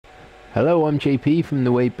Hello, I'm JP from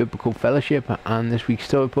the Way Biblical Fellowship, and this week's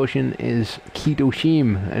Torah portion is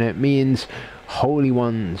Kedoshim, and it means holy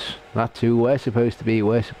ones. That's who we're supposed to be.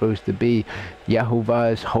 We're supposed to be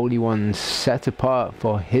YHVH's holy ones, set apart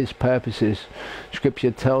for his purposes.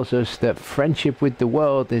 Scripture tells us that friendship with the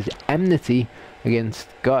world is enmity against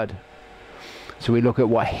God. So we look at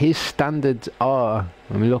what his standards are,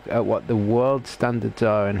 and we look at what the world's standards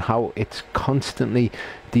are, and how it's constantly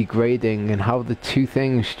degrading, and how the two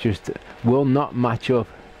things just will not match up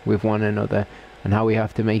with one another, and how we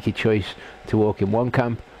have to make a choice to walk in one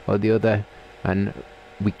camp or the other, and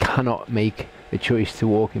we cannot make a choice to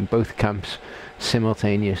walk in both camps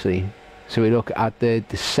simultaneously. So we look at the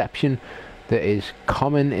deception that is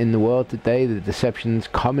common in the world today, the deceptions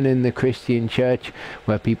common in the Christian church,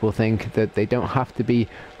 where people think that they don't have to be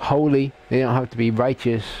holy, they don't have to be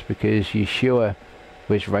righteous, because Yeshua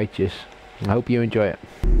was righteous. I hope you enjoy it.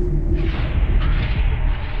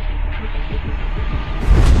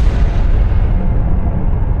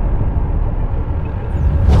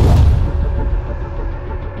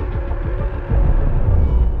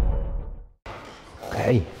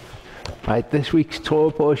 Okay. Right, this week's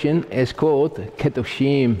Torah portion is called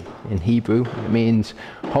Kedoshim in Hebrew. It means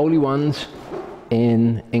holy ones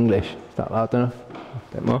in English. Is that loud enough?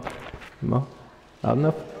 A bit more? More? Loud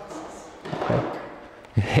enough?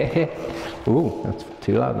 Okay. Ooh, that's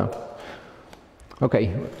too loud now.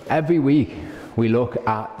 Okay, every week we look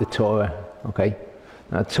at the Torah. Okay,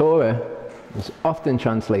 now Torah is often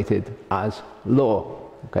translated as law.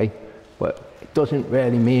 Okay, but it doesn't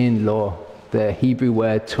really mean law. The Hebrew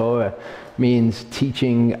word Torah means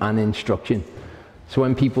teaching and instruction. So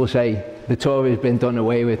when people say the Torah has been done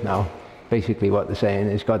away with now, basically what they're saying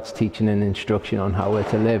is God's teaching and instruction on how we're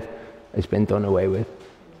to live has been done away with.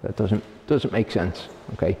 That doesn't make sense.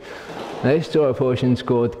 Okay. Now this Torah portion is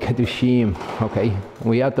called Kedoshim. Okay.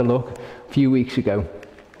 We had to look a few weeks ago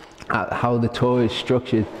at how the Torah is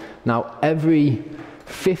structured. Now every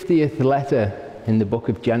 50th letter in the book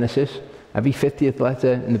of Genesis, every 50th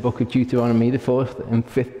letter in the book of Deuteronomy, the fourth and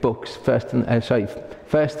fifth books, first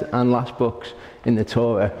and last books in the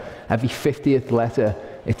Torah, every 50th letter,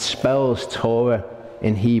 it spells Torah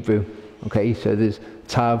in Hebrew. Okay, so there's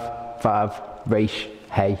Tav, Vav, Resh,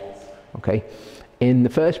 Hey. Okay, in the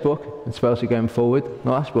first book, it spells it going forward. In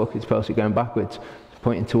the last book, it spells it going backwards,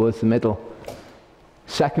 pointing towards the middle.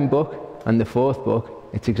 Second book and the fourth book,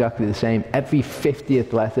 it's exactly the same. Every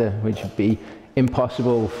 50th letter, which would be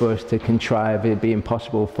impossible for us to contrive, it'd be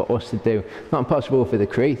impossible for us to do. Not impossible for the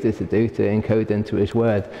Creator to do, to encode into his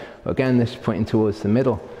word. But again, this is pointing towards the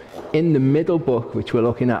middle. In the middle book, which we're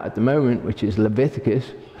looking at the moment, which is Leviticus,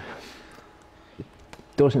 it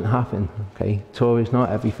doesn't happen. Okay, Torah is not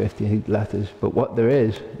every 50 letters, but what there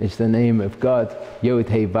is the name of God,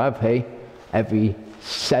 YHVH, every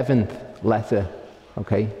 7th letter.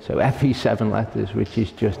 Okay, so every 7 letters, which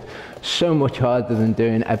is just so much harder than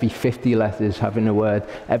doing every 50 letters, having a word.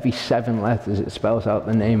 Every 7 letters, it spells out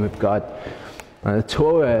the name of God. Now, the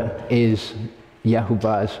Torah is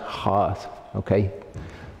YHVH's heart. Okay,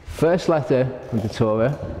 first letter of the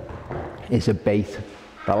Torah is a beit.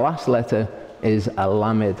 The last letter is a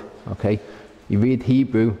lamed. Okay, you read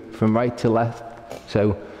Hebrew from right to left.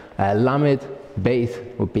 So lamed,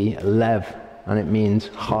 beit would be lev, and it means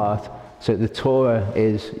heart. So the Torah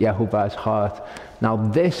is YHVH's heart. Now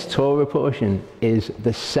this Torah portion is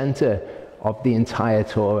the center of the entire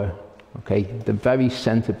Torah. Okay, the very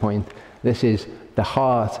center point. This is the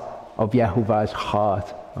heart of YHVH's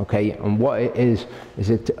heart. Okay, and what it is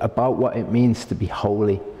it about what it means to be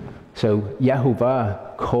holy. So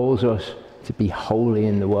YHVH calls us to be holy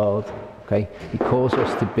in the world. Okay, he calls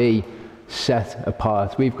us to be set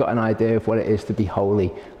apart. We've got an idea of what it is to be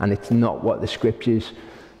holy, and it's not what the scriptures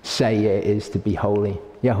say it is to be holy.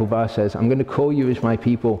 YHVH says, I'm going to call you as my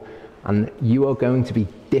people, and you are going to be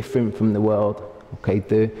different from the world.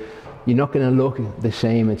 Okay, you're not going to look the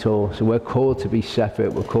same at all. So we're called to be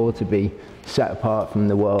separate. We're called to be set apart from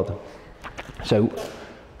the world. So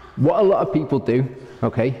what a lot of people do,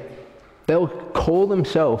 okay, they'll call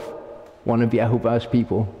themselves one of YHVH's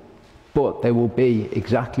people, but they will be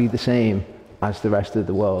exactly the same as the rest of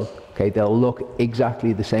the world. Okay, they'll look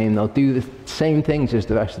exactly the same. They'll do the same things as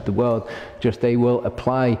the rest of the world, just they will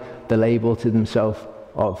apply the label to themselves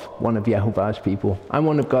of one of YHVH's people. I'm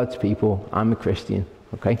one of God's people. I'm a Christian.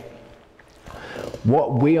 Okay.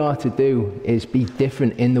 What we are to do is be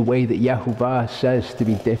different in the way that YHVH says to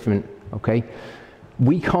be different. Okay.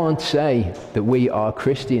 We can't say that we are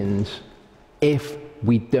Christians if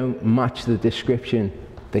we don't match the description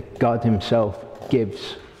that God himself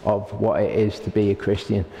gives of what it is to be a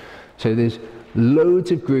Christian. So there's loads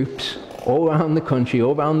of groups all around the country,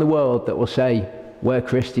 all around the world that will say, we're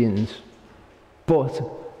Christians, but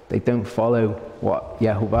they don't follow what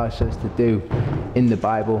YHVH says to do in the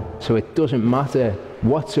Bible. So it doesn't matter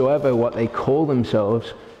whatsoever what they call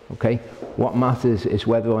themselves, okay? What matters is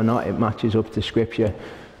whether or not it matches up to Scripture.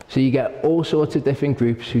 So you get all sorts of different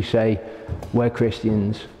groups who say, we're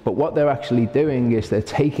Christians, but what they're actually doing is they're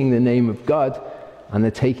taking the name of God and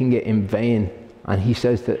they're taking it in vain. And he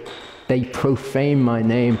says that they profane my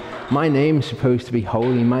name. My name's supposed to be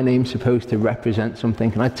holy. My name's supposed to represent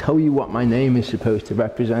something. Can I tell you what my name is supposed to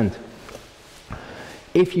represent?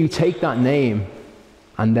 If you take that name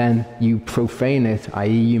and then you profane it, i.e.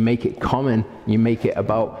 you make it common, you make it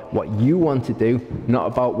about what you want to do, not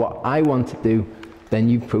about what I want to do, then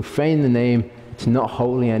you profane the name, it's not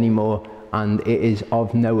holy anymore, and it is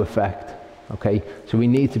of no effect, okay? So we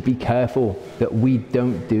need to be careful that we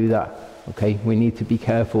don't do that, okay? We need to be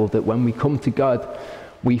careful that when we come to God,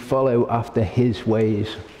 we follow after his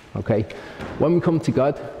ways, okay? When we come to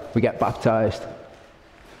God, we get baptized.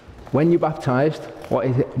 When you're baptized,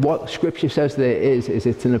 what Scripture says that it is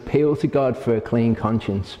it's an appeal to God for a clean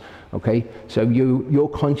conscience, okay? So your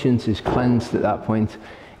conscience is cleansed at that point.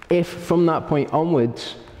 If from that point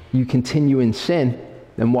onwards you continue in sin,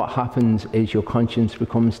 then what happens is your conscience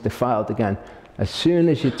becomes defiled again. As soon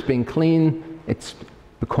as it's been clean, it's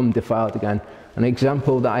become defiled again. An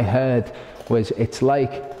example that I heard was it's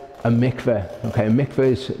like a mikveh. Okay, a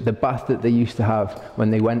mikveh is the bath that they used to have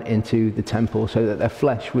when they went into the temple so that their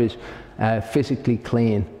flesh was physically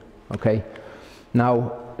clean. Okay,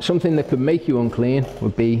 now something that could make you unclean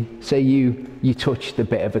would be, say you touched a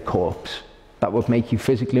bit of a corpse. That would make you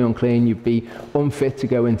physically unclean. You'd be unfit to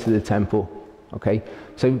go into the temple. Okay,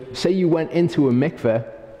 so say you went into a mikveh,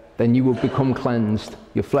 then you would become cleansed.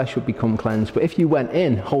 Your flesh would become cleansed. But if you went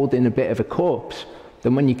in holding a bit of a corpse,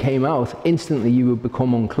 then when you came out, instantly you would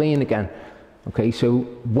become unclean again. Okay, so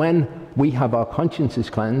when we have our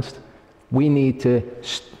consciences cleansed, we need to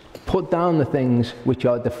put down the things which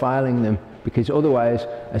are defiling them, because otherwise,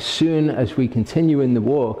 as soon as we continue in the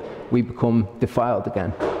walk, we become defiled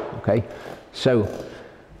again. Okay, so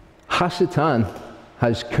Hasatan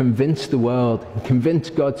has convinced the world,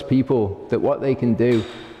 convinced God's people that what they can do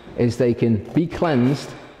is they can be cleansed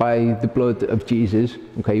by the blood of Jesus.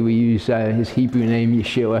 Okay, we use his Hebrew name,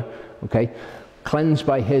 Yeshua. Okay, cleansed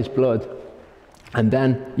by his blood, and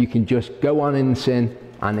then you can just go on in sin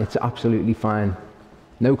and it's absolutely fine.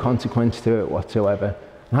 No consequence to it whatsoever.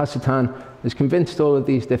 And Hasatan has convinced all of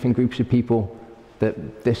these different groups of people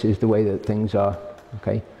that this is the way that things are.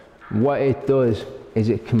 Okay, what it does is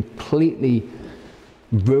it completely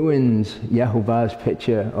ruins YHVH's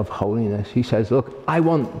picture of holiness. He says, look, I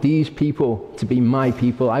want these people to be my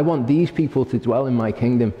people. I want these people to dwell in my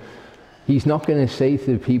kingdom. He's not going to say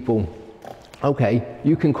to the people, okay,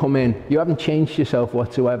 you can come in. You haven't changed yourself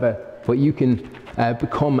whatsoever, but you can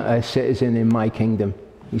become a citizen in my kingdom.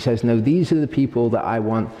 He says, no, these are the people that I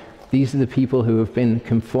want. These are the people who have been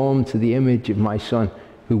conformed to the image of my Son,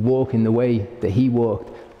 who walk in the way that he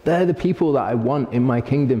walked. They're the people that I want in my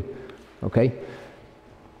kingdom. Okay?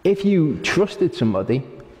 If you trusted somebody,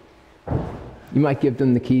 you might give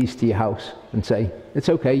them the keys to your house and say, it's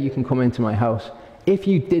okay, you can come into my house. If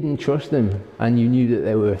you didn't trust them and you knew that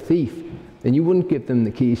they were a thief, then you wouldn't give them the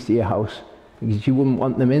keys to your house because you wouldn't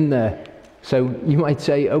want them in there. So you might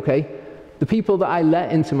say, okay, the people that I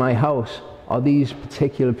let into my house are these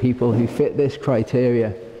particular people who fit this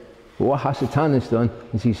criteria. But what Hasatan has done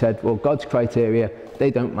is he said, well, God's criteria, they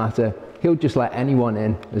don't matter. He'll just let anyone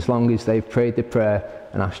in as long as they've prayed the prayer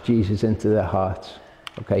and asked Jesus into their hearts.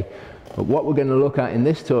 Okay? But what we're going to look at in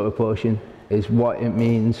this Torah portion is what it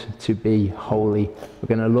means to be holy. We're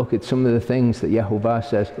going to look at some of the things that YHVH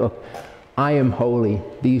says, look, I am holy.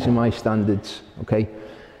 These are my standards. Okay?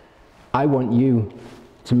 I want you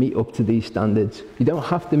to meet up to these standards. You don't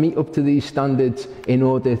have to meet up to these standards in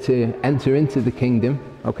order to enter into the kingdom.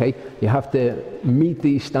 Okay? You have to meet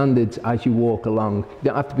these standards as you walk along. You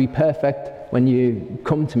don't have to be perfect when you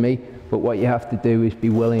come to me, but what you have to do is be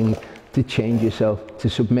willing to change yourself, to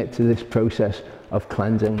submit to this process of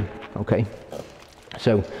cleansing. Okay?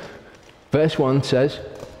 So, verse 1 says,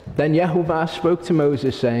 Then YHVH spoke to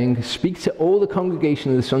Moses, saying, Speak to all the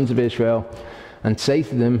congregation of the sons of Israel, and say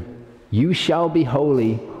to them, You shall be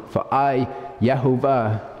holy, for I,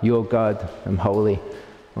 YHVH, your God, am holy.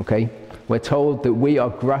 Okay? We're told that we are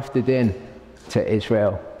grafted in to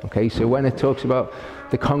Israel. Okay? So when it talks about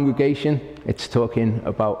the congregation, it's talking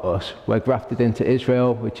about us. We're grafted into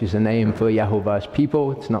Israel, which is a name for YHVH's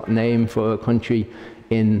people. It's not a name for a country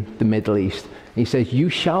in the Middle East. He says, You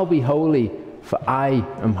shall be holy, for I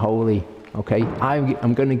am holy. okay?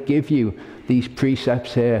 I'm going to give you these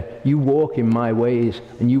precepts here. You walk in my ways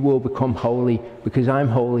and you will become holy because I'm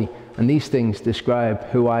holy. And these things describe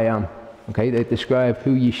who I am, okay? They describe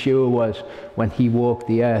who Yeshua was when he walked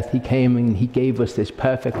the earth. He came and he gave us this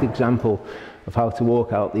perfect example of how to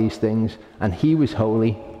walk out these things. And he was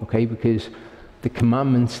holy, okay, because the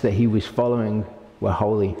commandments that he was following were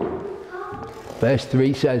holy. Verse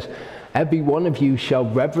 3 says, every one of you shall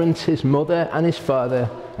reverence his mother and his father,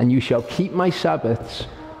 and you shall keep my Sabbaths.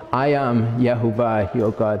 I am YHVH,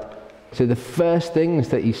 your God. So the first things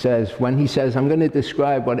that he says, when he says, I'm going to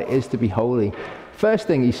describe what it is to be holy, first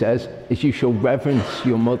thing he says is you shall reverence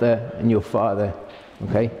your mother and your father,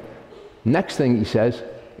 okay? Next thing he says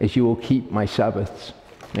is you will keep my Sabbaths.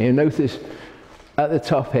 Now you'll notice at the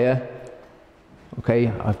top here, okay,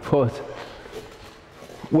 I've put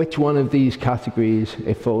which one of these categories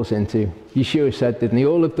it falls into. Yeshua said, didn't he?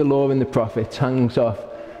 All of the law and the prophets hangs off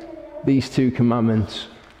these two commandments.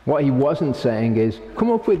 What he wasn't saying is, come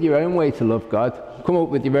up with your own way to love God, come up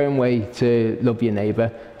with your own way to love your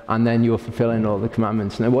neighbor, and then you're fulfilling all the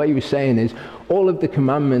commandments. Now what he was saying is, all of the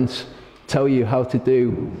commandments tell you how to do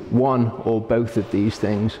one or both of these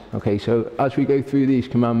things. Okay, so as we go through these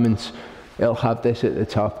commandments, it'll have this at the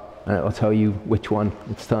top, and it'll tell you which one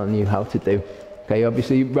it's telling you how to do. Okay,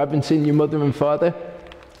 obviously reverencing your mother and father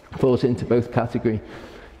falls into both categories.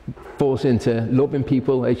 Falls into loving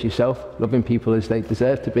people as yourself, loving people as they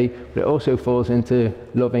deserve to be, but it also falls into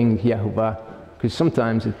loving YHVH, because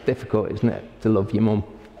sometimes it's difficult, isn't it, to love your mum,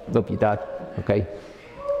 love your dad, okay,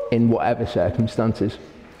 in whatever circumstances.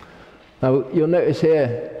 Now you'll notice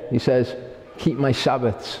here, he says, keep my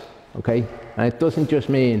Sabbaths, okay, and it doesn't just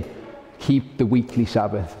mean keep the weekly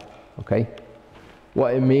Sabbath, okay.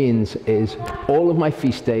 What it means is all of my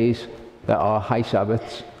feast days that are high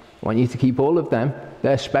Sabbaths, I want you to keep all of them.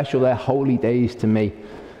 They're special, they're holy days to me.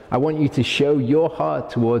 I want you to show your heart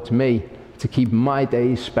towards me to keep my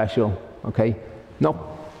days special, okay? Not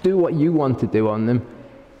do what you want to do on them.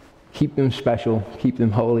 Keep them special, keep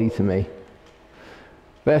them holy to me.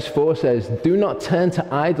 Verse 4 says, do not turn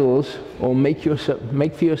to idols or make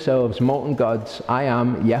for yourselves molten gods. I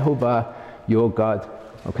am YHVH, your God,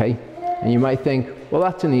 okay? And you might think, well,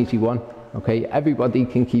 that's an easy one, okay? Everybody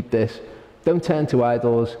can keep this. Don't turn to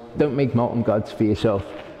idols. Don't make molten gods for yourself,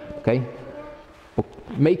 okay? But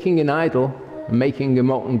making an idol, making a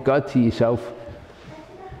molten god to yourself,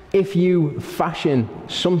 if you fashion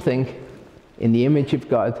something in the image of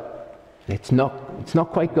God, it's not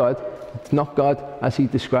quite God. It's not God as he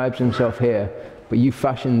describes himself here, but you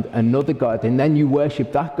fashioned another god, and then you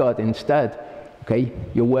worship that god instead, okay?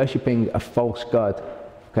 You're worshipping a false god,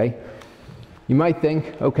 okay? You might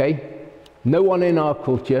think, okay, no one in our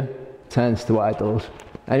culture turns to idols.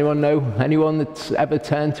 Anyone know anyone that's ever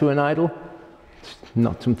turned to an idol? It's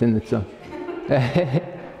not something that's done.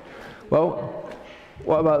 Well,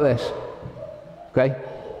 what about this? Okay,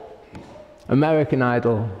 American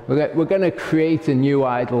Idol. We're going to create a new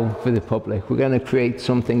idol for the public. We're going to create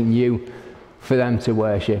something new for them to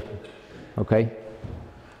worship. Okay.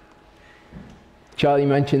 Charlie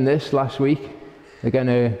mentioned this last week. They're going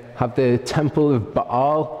to have the Temple of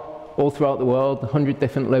Baal all throughout the world, 100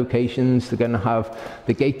 different locations. They're going to have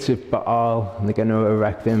the gates of Baal, and they're going to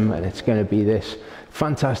erect them, and it's going to be this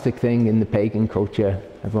fantastic thing in the pagan culture.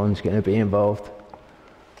 Everyone's going to be involved.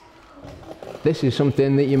 This is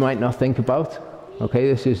something that you might not think about. Okay,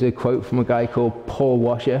 this is a quote from a guy called Paul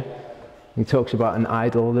Washer. He talks about an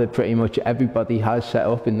idol that pretty much everybody has set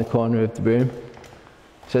up in the corner of the room.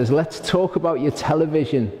 He says, let's talk about your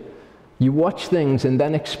television. You watch things and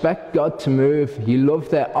then expect God to move. You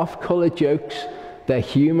love their off-color jokes, their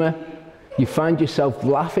humor. You find yourself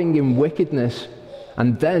laughing in wickedness,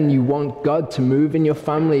 and then you want God to move in your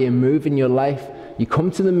family and move in your life. You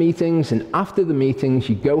come to the meetings, and after the meetings,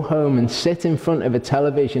 you go home and sit in front of a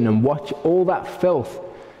television and watch all that filth,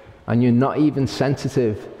 and you're not even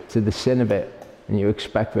sensitive to the sin of it, and you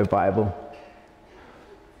expect revival.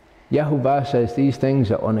 YHVH says these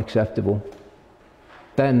things are unacceptable.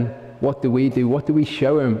 Then what do we do? What do we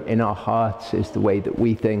show him in our hearts is the way that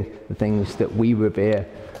we think, the things that we revere.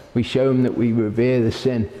 We show him that we revere the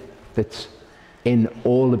sin that's in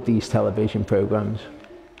all of these television programs.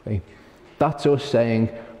 Okay? That's us saying,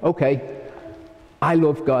 okay, I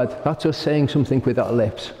love God. That's us saying something with our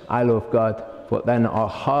lips. I love God. But then our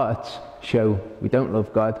hearts show we don't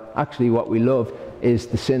love God. Actually, what we love is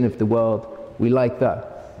the sin of the world. We like that.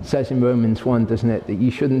 It says in Romans 1, doesn't it, that you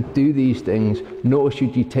shouldn't do these things, nor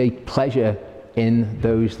should you take pleasure in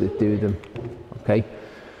those that do them. Okay?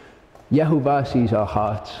 Yehovah sees our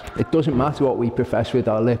hearts. It doesn't matter what we profess with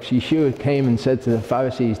our lips. Yeshua came and said to the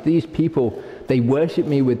Pharisees, these people, they worship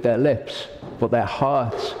me with their lips, but their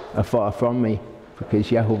hearts are far from me, because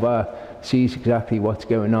Yehovah sees exactly what's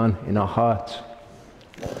going on in our hearts.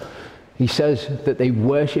 He says that they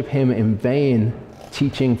worship him in vain,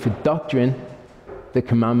 teaching for doctrine the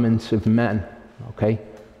commandments of men. Okay?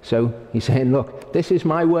 So he's saying, look, this is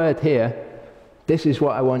my word here. This is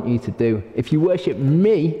what I want you to do. If you worship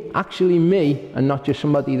me, actually me, and not just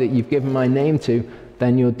somebody that you've given my name to,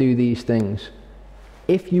 then you'll do these things.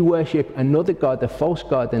 If you worship another god, a false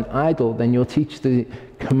god, an idol, then you'll teach the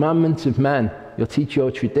commandments of men. You'll teach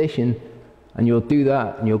your tradition, and you'll do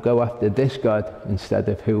that, and you'll go after this God instead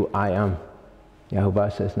of who I am.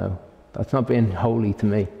 Yehovah says, no, that's not being holy to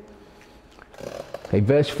me. Okay,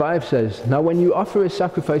 verse 5 says, now when you offer a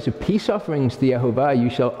sacrifice of peace offerings to Yehovah, you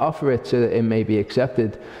shall offer it so that it may be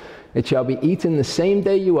accepted. It shall be eaten the same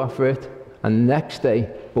day you offer it, and the next day.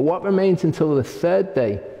 But what remains until the third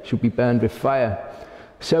day shall be burned with fire.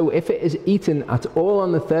 So if it is eaten at all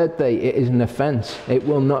on the third day, it is an offense. It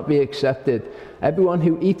will not be accepted. Everyone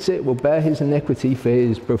who eats it will bear his iniquity, for he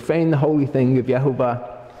has profaned the holy thing of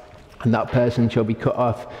Yehovah, and that person shall be cut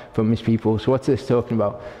off from his people. So what's this talking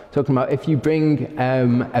about? Talking about if you bring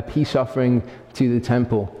a peace offering to the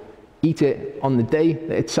temple, eat it on the day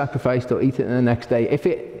that it's sacrificed, or eat it the next day. If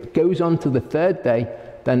it goes on to the third day,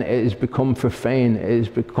 then it has become profane, it has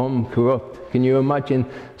become corrupt. Can you imagine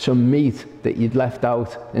some meat that you'd left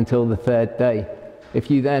out until the third day?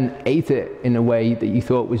 If you then ate it in a way that you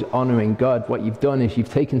thought was honoring God, what you've done is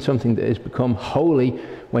you've taken something that has become holy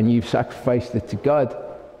when you've sacrificed it to God,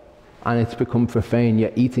 and it's become profane.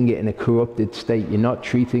 You're eating it in a corrupted state. You're not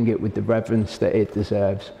treating it with the reverence that it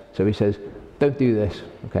deserves. So he says, don't do this,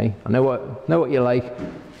 okay? I know what you like,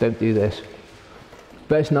 don't do this.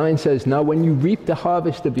 Verse 9 says, now when you reap the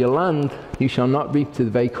harvest of your land, you shall not reap to the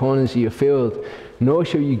very corners of your field, nor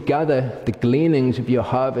shall you gather the gleanings of your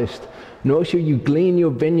harvest, nor shall you glean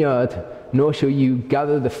your vineyard, nor shall you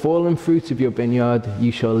gather the fallen fruits of your vineyard.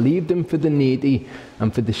 You shall leave them for the needy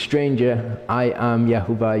and for the stranger. I am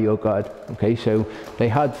Yehovah your God. Okay, so they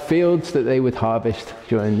had fields that they would harvest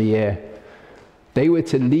during the year. They were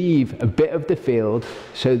to leave a bit of the field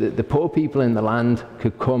so that the poor people in the land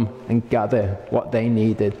could come and gather what they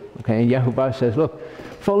needed. Okay, and Yehovah says, look,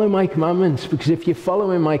 follow my commandments, because if you're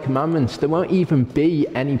following my commandments, there won't even be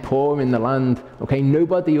any poor in the land. Okay,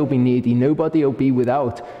 nobody will be needy, nobody will be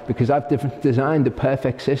without, because I've designed a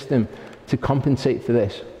perfect system to compensate for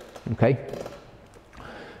this. Okay?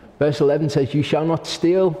 Verse 11 says, you shall not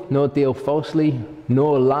steal, nor deal falsely,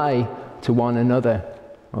 nor lie to one another.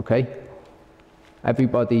 Okay?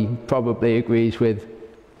 Everybody probably agrees with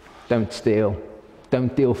don't steal,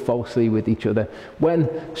 don't deal falsely with each other. When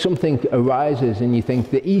something arises and you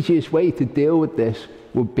think the easiest way to deal with this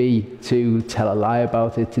would be to tell a lie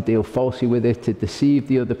about it, to deal falsely with it, to deceive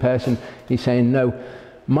the other person, he's saying, no,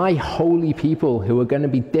 my holy people who are going to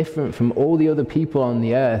be different from all the other people on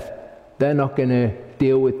the earth, they're not going to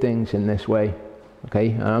deal with things in this way.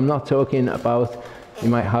 Okay, and I'm not talking about, you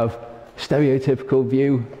might have a stereotypical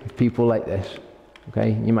view of people like this.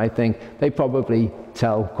 Okay, you might think they probably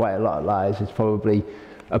tell quite a lot of lies. It's probably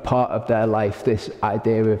a part of their life, this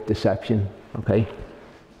idea of deception. Okay,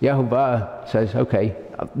 Yehovah says, okay,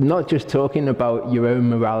 I'm not just talking about your own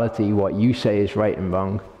morality, what you say is right and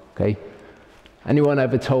wrong. Okay, anyone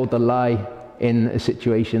ever told a lie in a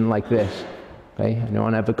situation like this? Okay,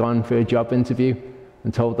 anyone ever gone for a job interview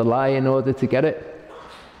and told a lie in order to get it?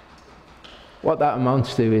 What that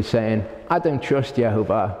amounts to is saying, I don't trust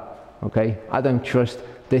Yehovah. Okay, I don't trust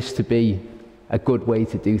this to be a good way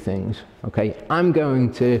to do things. Okay, I'm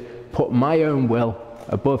going to put my own will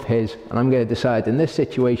above his, and I'm going to decide in this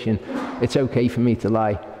situation it's okay for me to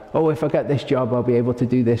lie. Oh, if I get this job, I'll be able to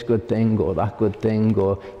do this good thing or that good thing,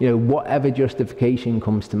 or whatever justification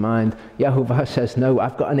comes to mind. Yehovah says, no,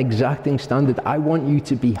 I've got an exacting standard. I want you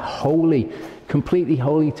to be holy, completely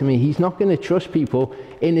holy to me. He's not going to trust people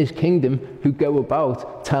in his kingdom who go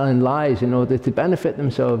about telling lies in order to benefit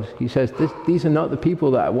themselves. He says, these are not the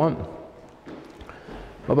people that I want.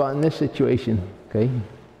 What about in this situation? Okay,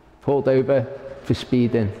 pulled over for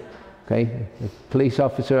speeding. Okay, the police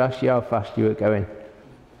officer asks you how fast you were going.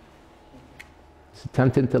 It's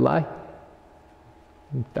tempting to lie.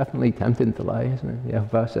 Definitely tempting to lie, isn't it?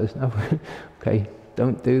 Yehovah says, no, okay,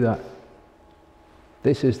 don't do that.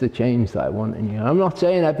 This is the change that I want in you. I'm not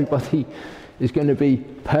saying everybody is going to be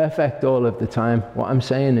perfect all of the time. What I'm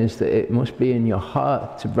saying is that it must be in your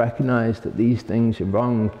heart to recognize that these things are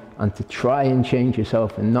wrong and to try and change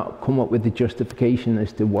yourself and not come up with the justification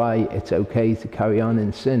as to why it's okay to carry on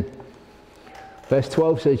in sin. Verse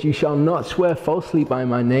 12 says, you shall not swear falsely by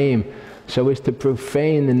my name, so as to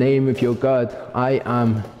profane the name of your God. I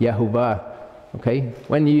am YHVH. Okay?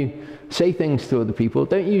 When you say things to other people,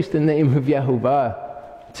 don't use the name of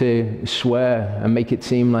YHVH to swear and make it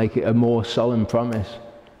seem like a more solemn promise.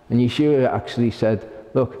 And Yeshua actually said,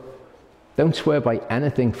 look, don't swear by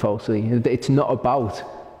anything falsely. It's not about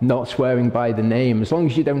not swearing by the name. As long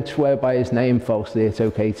as you don't swear by his name falsely, it's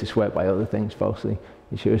okay to swear by other things falsely.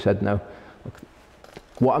 Yeshua said, no. Look,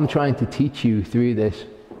 what I'm trying to teach you through this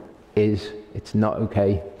is it's not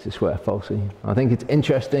okay to swear falsely. I think it's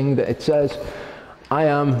interesting that it says, I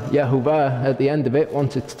am YHVH at the end of it,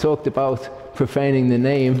 once it's talked about profaning the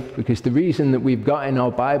name, because the reason that we've got in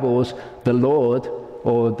our Bibles the Lord,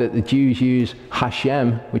 or that the Jews use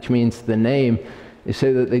Hashem, which means the name, is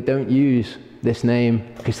so that they don't use this name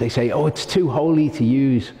because they say, oh, it's too holy to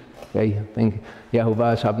use. Okay, I think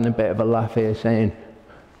YHVH is having a bit of a laugh here, saying,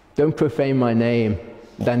 don't profane my name.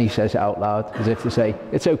 Then he says it out loud, as if to say,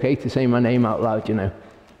 it's okay to say my name out loud, you know.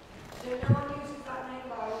 So no one uses that name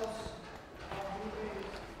by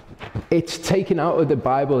us? It's taken out of the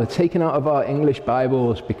Bible, it's taken out of our English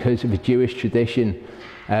Bibles because of a Jewish tradition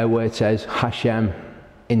where it says Hashem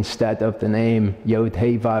instead of the name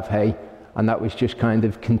YHVH, and that was just kind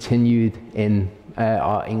of continued in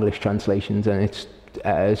our English translations, and it's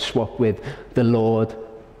swapped with the Lord,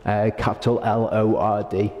 capital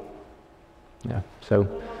L-O-R-D. Yeah,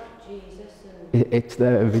 so it's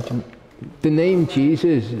the original. The name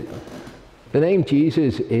Jesus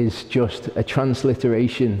is just a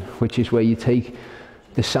transliteration, which is where you take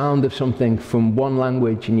the sound of something from one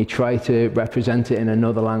language and you try to represent it in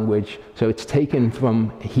another language. So it's taken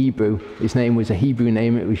from Hebrew. His name was a Hebrew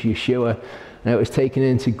name, it was Yeshua, and it was taken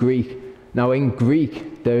into Greek. Now in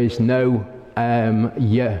Greek, there is no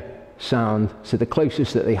y sound, so the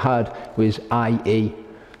closest that they had was I-E.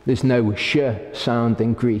 There's no sh sound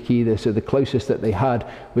in Greek either, so the closest that they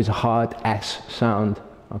had was a hard S sound,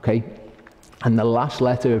 okay? And the last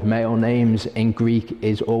letter of male names in Greek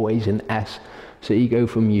is always an S. So you go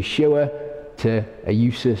from Yeshua to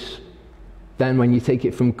Eusus. Then when you take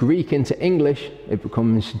it from Greek into English, it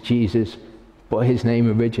becomes Jesus, but his name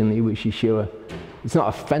originally was Yeshua. It's not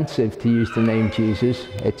offensive to use the name Jesus,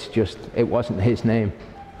 it's just, it wasn't his name.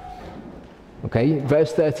 Okay,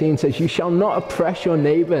 verse 13 says, you shall not oppress your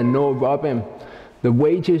neighbor nor rob him. The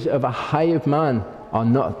wages of a hired man are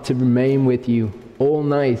not to remain with you all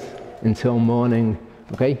night until morning.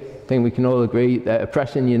 Okay, I think we can all agree that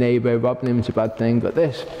oppressing your neighbor, robbing him is a bad thing, but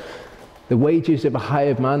this, the wages of a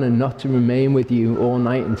hired man are not to remain with you all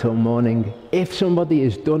night until morning. If somebody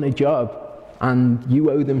has done a job and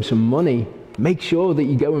you owe them some money, make sure that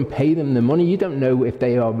you go and pay them the money. You don't know if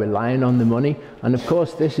they are relying on the money. And of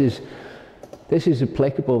course, this is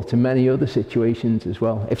applicable to many other situations as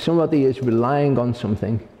well. If somebody is relying on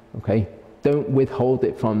something, okay, don't withhold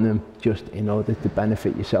it from them just in order to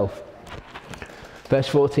benefit yourself. Verse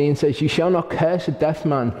 14 says, you shall not curse a deaf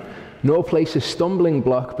man, nor place a stumbling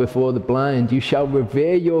block before the blind. You shall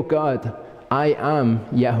revere your God. I am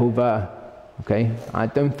YHVH. Okay, I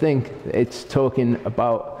don't think it's talking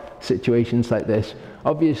about situations like this.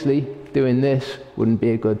 Obviously, doing this wouldn't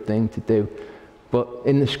be a good thing to do. But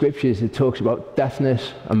in the scriptures, it talks about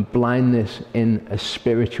deafness and blindness in a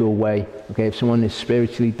spiritual way. Okay, if someone is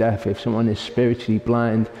spiritually deaf, if someone is spiritually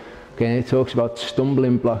blind, okay, it talks about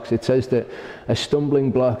stumbling blocks. It says that a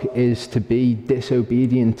stumbling block is to be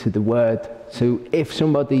disobedient to the word. So if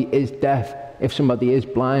somebody is deaf, if somebody is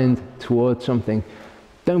blind towards something,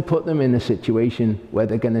 don't put them in a situation where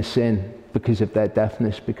they're going to sin because of their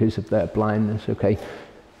deafness, because of their blindness, okay?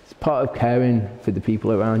 It's part of caring for the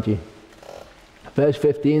people around you. Verse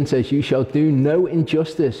 15 says, you shall do no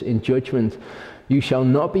injustice in judgment. You shall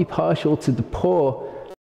not be partial to the poor,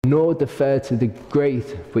 nor defer to the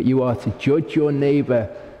great, but you are to judge your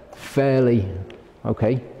neighbor fairly.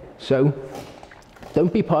 Okay, so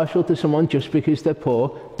don't be partial to someone just because they're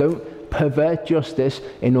poor. Don't pervert justice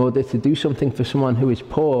in order to do something for someone who is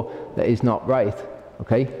poor that is not right.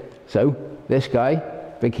 Okay, so this guy,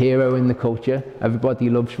 big hero in the culture. Everybody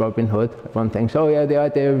loves Robin Hood. Everyone thinks, oh yeah, the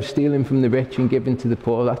idea of stealing from the rich and giving to the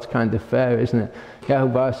poor, that's kind of fair, isn't it?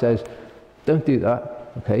 YHVH says, don't do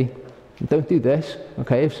that, okay? Don't do this,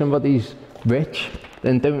 okay? If somebody's rich,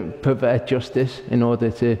 then don't pervert justice in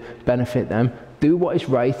order to benefit them. Do what is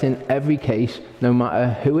right in every case, no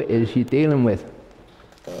matter who it is you're dealing with.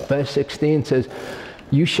 Verse 16 says,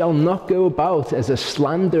 you shall not go about as a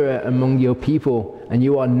slanderer among your people, and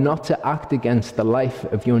you are not to act against the life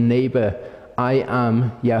of your neighbor. I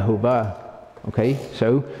am YHVH. Okay,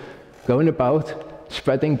 so going about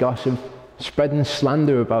spreading gossip, spreading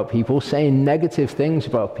slander about people, saying negative things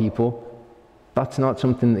about people, That's not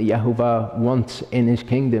something that Yehovah wants in his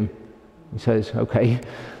kingdom. He says, okay,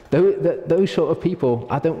 those sort of people,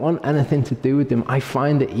 I don't want anything to do with them. I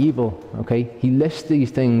find it evil, okay? He lists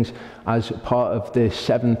these things as part of the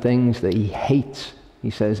 7 things that he hates. He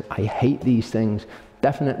says, I hate these things.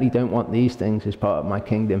 Definitely don't want these things as part of my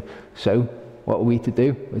kingdom. So what are we to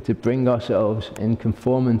do? We're to bring ourselves in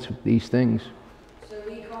conformance with these things. So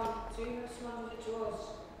we can't do someone did it to us,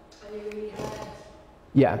 and you really hate.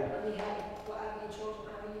 Yeah. And we hate whatever you chose,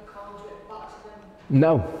 and you can't do it back to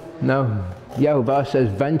them. No. Yehovah says,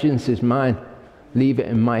 vengeance is mine. Leave it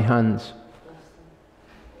in my hands.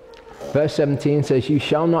 Verse 17 says, you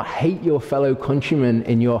shall not hate your fellow countrymen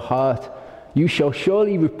in your heart. You shall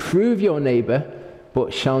surely reprove your neighbor,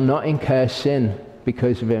 but shall not incur sin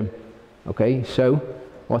because of him. Okay, so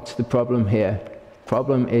what's the problem here?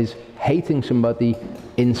 Problem is hating somebody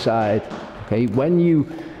inside. Okay, when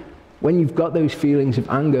you've got those feelings of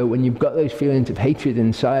anger, when you've got those feelings of hatred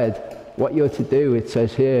inside, what you're to do, it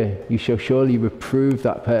says here, you shall surely reprove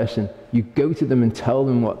that person. You go to them and tell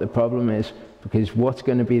them what the problem is, because what's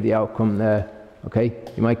going to be the outcome there? Okay,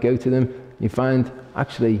 you might go to them, you find,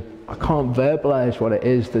 actually, I can't verbalize what it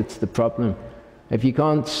is that's the problem. If you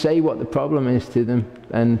can't say what the problem is to them,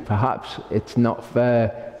 then perhaps it's not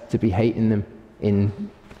fair to be hating them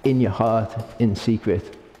in your heart, in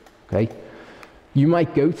secret. Okay? You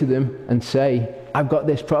might go to them and say, I've got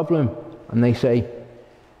this problem. And they say,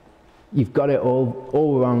 you've got it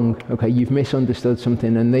all wrong. Okay, you've misunderstood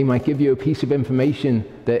something. And they might give you a piece of information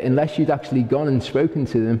that unless you'd actually gone and spoken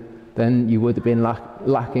to them, then you would have been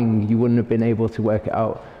lacking. You wouldn't have been able to work it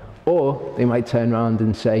out. Or they might turn around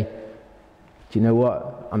and say, do you know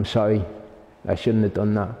what? I'm sorry. I shouldn't have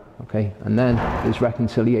done that. Okay? And then there's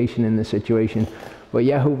reconciliation in the situation. But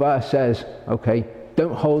Yehovah says, okay,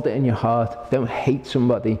 don't hold it in your heart. Don't hate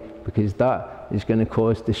somebody, because that is going to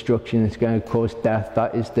cause destruction. It's going to cause death.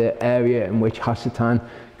 That is the area in which Hasatan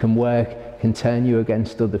can work, can turn you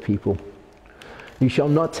against other people. You shall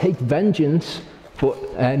not take vengeance,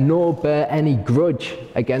 but nor bear any grudge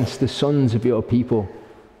against the sons of your people.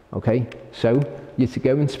 Okay? So you're to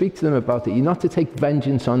go and speak to them about it. You're not to take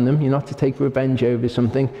vengeance on them. You're not to take revenge over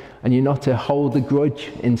something. And you're not to hold a grudge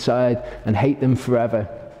inside and hate them forever.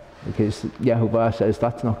 Because Yehovah says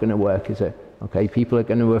that's not going to work, is it? Okay, people are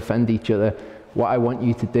going to offend each other. What I want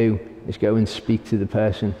you to do is go and speak to the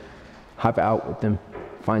person. Have it out with them.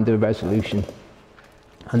 Find a resolution.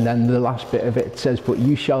 And then the last bit of it says, but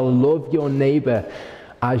you shall love your neighbor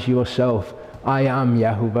as yourself. I am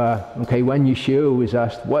Yehovah. Okay, when Yeshua was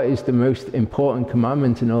asked, what is the most important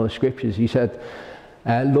commandment in all the scriptures? He said,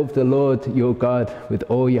 love the Lord your God with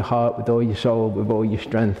all your heart, with all your soul, with all your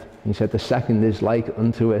strength. He said the second is like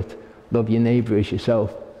unto it. Love your neighbor as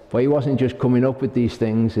yourself. But he wasn't just coming up with these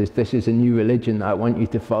things as this is a new religion that I want you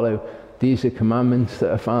to follow. These are commandments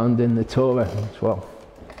that are found in the Torah as well.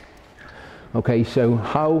 Okay, so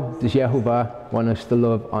how does Yehovah want us to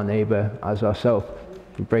love our neighbor as ourselves?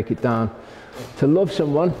 We break it down. To love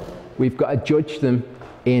someone, we've got to judge them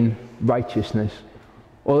in righteousness.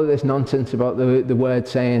 All of this nonsense about the word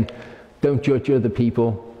saying, don't judge other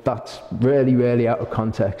people, that's really, really out of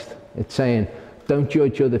context. It's saying, don't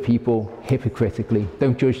judge other people hypocritically.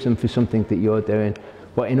 Don't judge them for something that you're doing.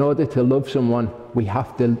 But in order to love someone, we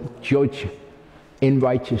have to judge in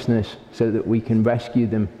righteousness so that we can rescue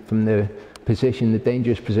them from the position, the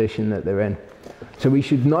dangerous position that they're in. So we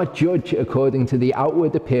should not judge according to the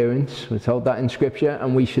outward appearance. We're told that in Scripture.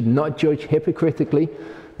 And we should not judge hypocritically.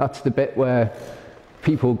 That's the bit where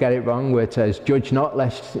people get it wrong, where it says, judge not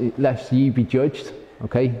lest ye be judged.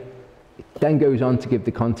 Okay? It then goes on to give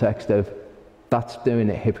the context of that's doing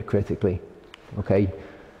it hypocritically. Okay?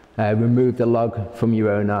 Remove the log from your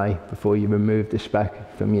own eye before you remove the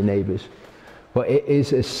speck from your neighbor's. But it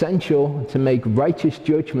is essential to make righteous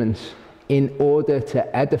judgments in order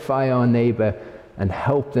to edify our neighbor and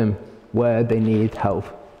help them where they need help.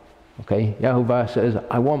 Okay? Yehovah says,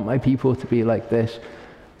 I want my people to be like this.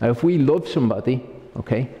 Now, if we love somebody,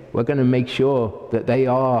 okay, we're going to make sure that they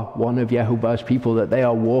are one of Yehovah's people, that they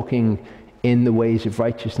are walking in the ways of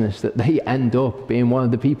righteousness, that they end up being one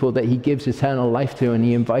of the people that he gives eternal life to and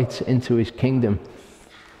he invites into his kingdom.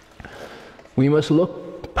 We must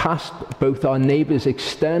look past both our neighbor's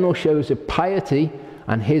external shows of piety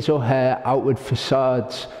and his or her outward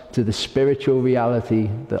facades to the spiritual reality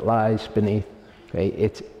that lies beneath. Okay?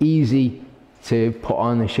 It's easy to put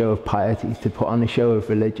on a show of piety, to put on a show of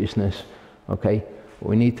religiousness. Okay? But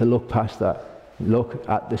we need to look past that. Look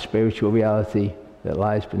at the spiritual reality that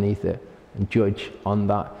lies beneath it and judge on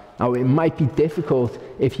that. Now, it might be difficult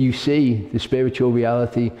if you see the spiritual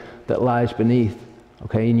reality that lies beneath.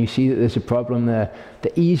 okay, and you see that there's a problem there,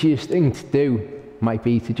 the easiest thing to do might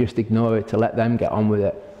be to just ignore it, to let them get on with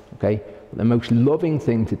it, okay? But the most loving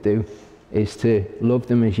thing to do is to love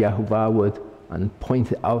them as Yehovah would and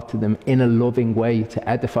point it out to them in a loving way, to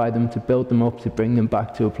edify them, to build them up, to bring them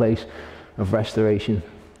back to a place of restoration.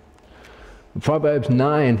 Proverbs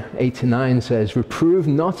 9:8-9 says, reprove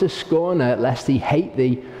not a scorner lest he hate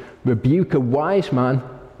thee, rebuke a wise man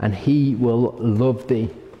and he will love thee.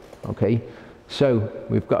 Okay, so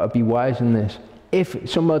we've got to be wise in this. If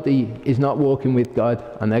somebody is not walking with God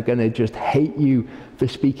and they're going to just hate you for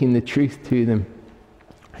speaking the truth to them,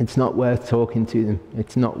 it's not worth talking to them.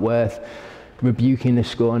 It's not worth rebuking a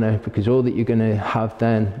scorner, because all that you're going to have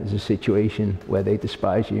then is a situation where they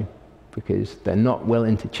despise you because they're not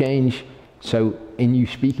willing to change. So in you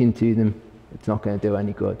speaking to them, it's not going to do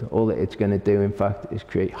any good. All that it's going to do, in fact, is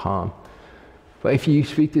create harm. But if you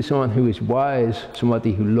speak to someone who is wise,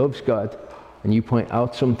 somebody who loves God, and you point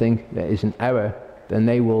out something that is an error, then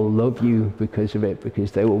they will love you because of it,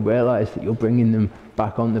 because they will realize that you're bringing them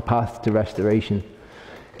back on the path to restoration.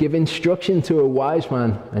 Give instruction to a wise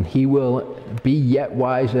man, and he will be yet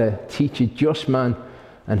wiser. Teach a just man,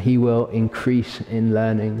 and he will increase in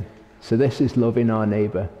learning. So this is loving our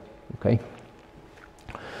neighbor, okay?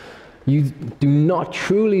 You do not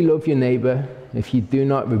truly love your neighbor if you do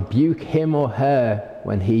not rebuke him or her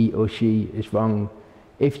when he or she is wrong.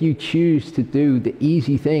 If you choose to do the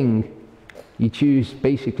easy thing, you choose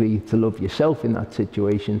basically to love yourself in that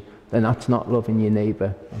situation, then that's not loving your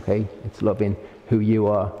neighbor, okay? It's loving who you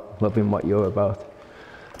are, loving what you're about.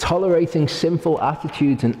 Tolerating sinful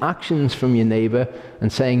attitudes and actions from your neighbor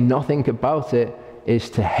and saying nothing about it is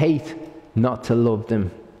to hate, not to love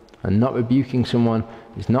them. And not rebuking someone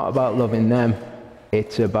is not about loving them,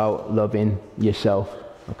 it's about loving yourself,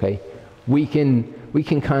 okay? We can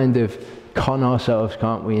kind of con ourselves,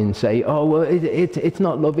 can't we, and say, oh, well, it's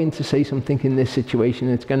not loving to say something in this situation,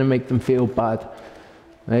 it's going to make them feel bad.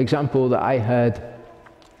 An example that I heard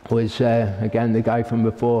was, again, the guy from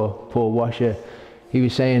before, Paul Washer. He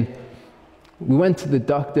was saying, I went to the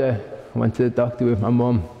doctor with my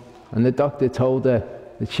mum, and the doctor told her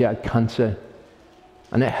that she had cancer.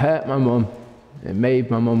 And it hurt my mum. It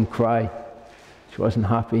made my mum cry. She wasn't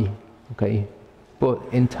happy, okay? But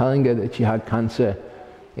in telling her that she had cancer,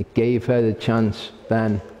 it gave her the chance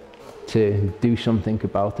then to do something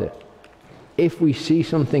about it. If we see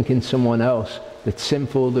something in someone else that's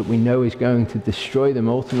sinful, that we know is going to destroy them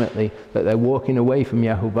ultimately, that they're walking away from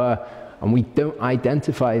Yehovah, and we don't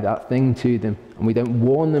identify that thing to them, and we don't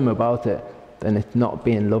warn them about it, then it's not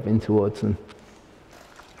being loving towards them.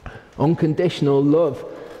 Unconditional love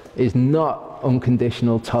is not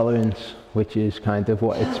unconditional tolerance, which is kind of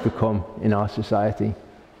what it's become in our society.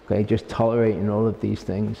 Okay, just tolerating all of these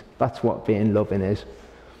things. That's what being loving is.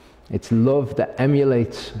 It's love that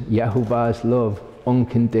emulates Yehovah's love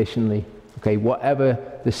unconditionally. Okay, whatever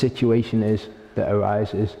the situation is that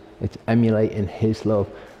arises, it's emulating his love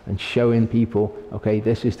and showing people, okay,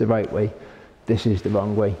 this is the right way, this is the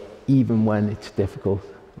wrong way, even when it's difficult.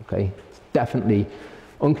 Okay, it's definitely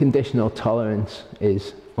unconditional tolerance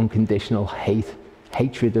is unconditional hate,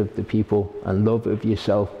 hatred of the people and love of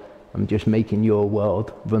yourself, and just making your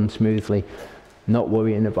world run smoothly, not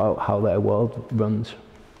worrying about how their world runs.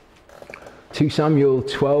 2 Samuel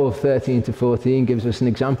 12:13-14 gives us an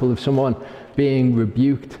example of someone being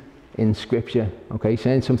rebuked in Scripture, okay,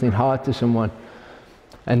 saying something hard to someone.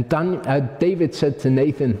 And David said to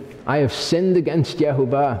Nathan, I have sinned against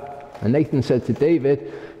Yehovah. And Nathan said to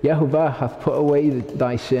David, Yehovah hath put away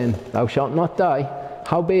thy sin, thou shalt not die.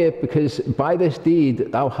 Howbeit, because by this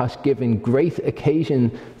deed thou hast given great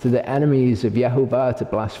occasion to the enemies of Yehovah to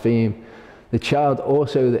blaspheme, the child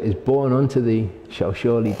also that is born unto thee shall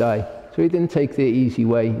surely die. So he didn't take the easy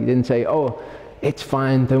way. He didn't say, oh, it's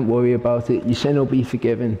fine, don't worry about it, your sin will be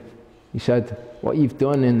forgiven. He said, what you've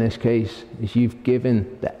done in this case is you've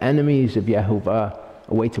given the enemies of Yehovah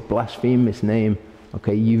a way to blaspheme his name.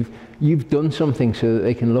 Okay, you've done something so that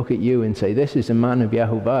they can look at you and say, this is a man of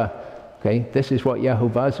Yehovah. Okay, this is what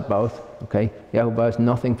Yehovah's about. Okay, Yehovah's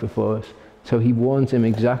nothing before us. So he warns him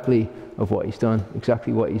exactly of what he's done,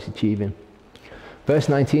 exactly what he's achieving. Verse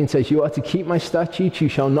 19 says, you are to keep my statutes, you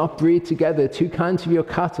shall not breed together 2 kinds of your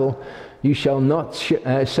cattle, you shall not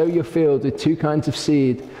sow your field with 2 kinds of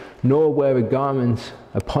seed, nor wear a garment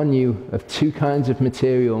upon you of 2 kinds of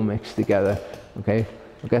material mixed together. Okay,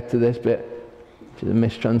 we'll get to this bit, to the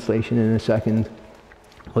mistranslation in a second.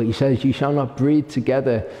 But he says, you shall not breed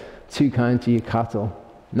together 2 kinds of your cattle.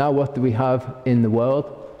 Now what do we have in the world?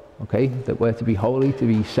 Okay, that we're to be holy, to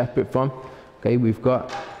be separate from. Okay, we've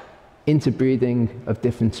got interbreeding of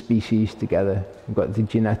different species together. We've got the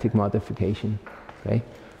genetic modification. Okay?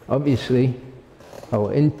 Obviously,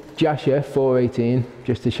 in Joshua 4:18,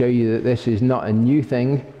 just to show you that this is not a new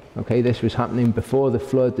thing, okay, this was happening before the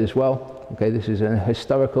flood as well. Okay, this is a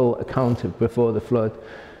historical account of before the flood.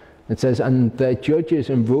 It says, and their judges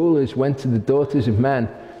and rulers went to the daughters of men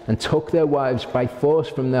and took their wives by force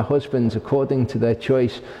from their husbands according to their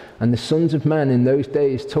choice. And the sons of men in those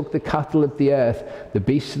days took the cattle of the earth, the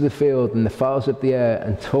beasts of the field, and the fowls of the air,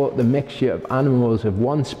 and taught the mixture of animals of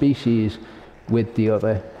one species with the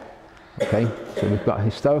other. Okay, so we've got a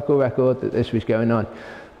historical record that this was going on.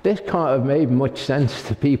 This can't have made much sense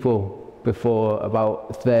to people before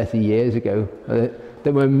about 30 years ago.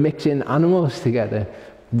 They were mixing animals together,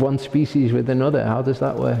 one species with another. How does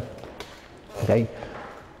that work? Okay.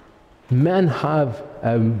 Men have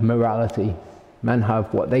morality. Men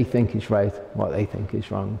have what they think is right, what they think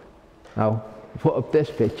is wrong. Now, I put up this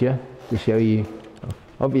picture to show you.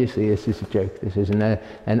 Obviously, this is a joke. This is an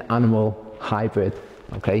animal hybrid,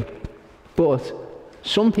 okay? But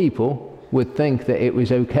some people would think that it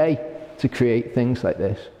was okay to create things like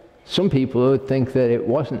this. Some people would think that it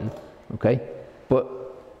wasn't, okay? But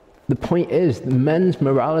the point is, the men's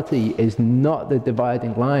morality is not the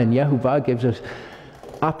dividing line. YHVH gives us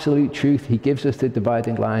absolute truth. He gives us the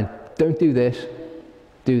dividing line. Don't do this,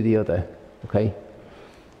 do the other, okay?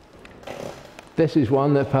 This is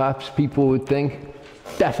one that perhaps people would think,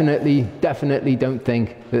 definitely don't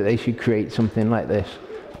think that they should create something like this.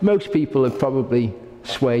 Most people would probably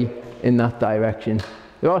sway in that direction.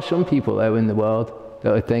 There are some people though in the world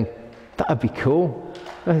that would think, that'd be cool,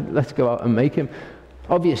 let's go out and make him.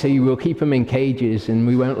 Obviously we'll keep them in cages and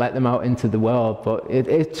we won't let them out into the world, but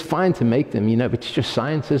it's fine to make them, you know, it's just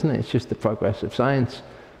science, isn't it? It's just the progress of science.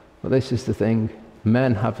 Well, this is the thing.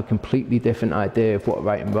 Men have a completely different idea of what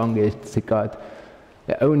right and wrong is to God.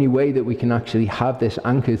 The only way that we can actually have this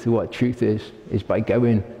anchor to what truth is by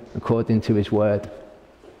going according to his word.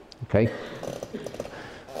 Okay?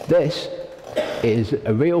 This is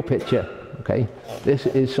a real picture. Okay? This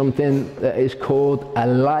is something that is called a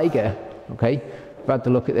liger. Okay? I've had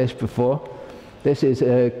to look at this before. This is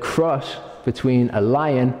a cross between a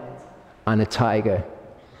lion and a tiger.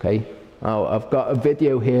 Okay? Now, I've got a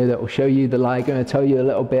video here that will show you the liger and tell you a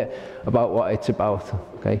little bit about what it's about.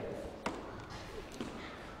 Okay?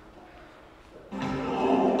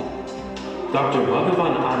 Dr.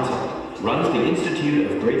 Bhagavan Ansel runs the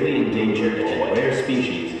Institute of Greatly Endangered and Rare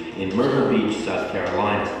Species in Myrtle Beach, South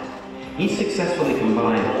Carolina. He successfully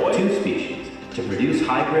combined two species to produce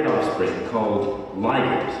hybrid offspring called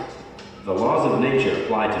ligers. The laws of nature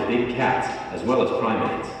apply to big cats as well as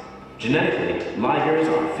primates. Genetically, ligers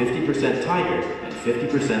are 50% tiger and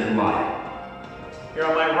 50% lion. Here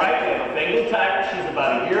on my right, we have a Bengal tiger. She's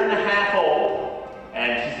about 1.5 years old, and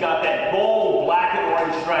she's got that bold black and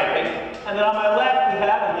orange striping. And then on my left, we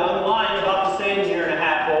have a young lion about the same 1.5 years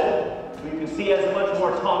old, who you can see has a much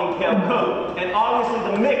more tawny pale coat. And obviously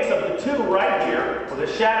the mix of the two right here, with the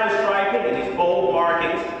shadow striping and these bold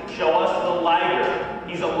markings, show us the liger.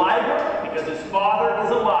 He's a liger because his father is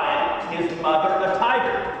a lion, his mother a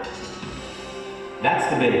tiger. That's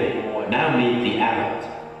the baby. Now meet the adult.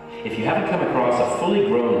 If you haven't come across a fully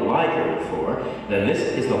grown liger before, then this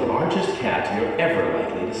is the largest cat you're ever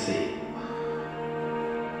likely to see.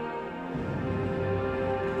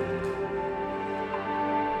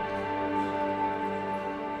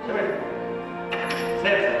 Come here.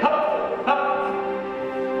 Stand up, up.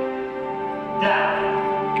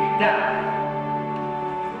 Down, down.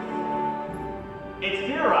 It's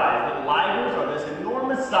theorized that ligers are this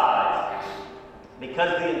enormous size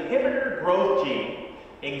because the inhibitor growth gene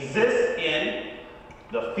exists in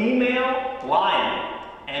the female lion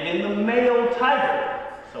and in the male tiger.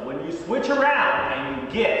 So when you switch around and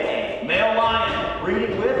you get a male lion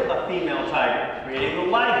breeding with a female tiger, creating a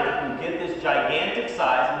liger, you get this gigantic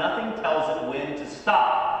size. Nothing tells it when to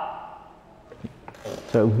stop.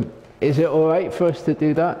 So is it all right for us to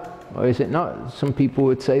do that, or is it not? Some people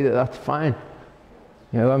would say that that's fine.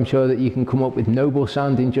 You know, I'm sure that you can come up with noble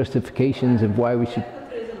sounding justifications of why we should.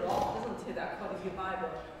 There is a law, isn't it, according to the Bible?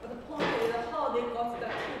 But the point is how they got the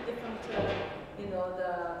two different,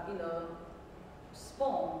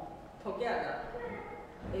 spawn together.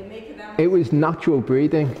 They make them. It was natural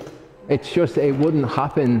breeding. It's just it wouldn't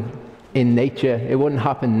happen in nature. It wouldn't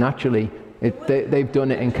happen naturally. They've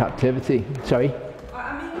done it in captivity. Sorry.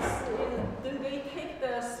 I mean, do they take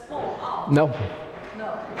the spawn out? No.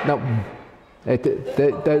 No. No.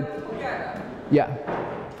 Together. Yeah,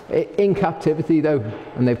 in captivity though,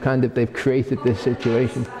 and they've created this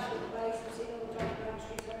situation.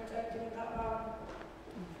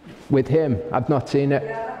 With him, I've not seen it.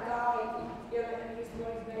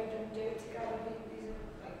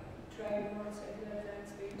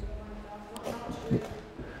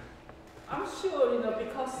 I'm sure,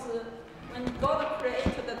 because when God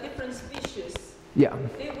created the different species, Yeah.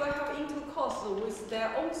 they will have intercourse with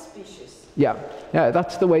their own species. Yeah,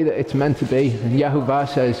 that's the way that it's meant to be. And YHVH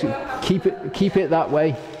says, keep it that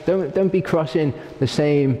way. Don't be crossing the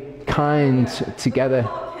same kinds together.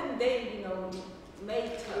 How can they,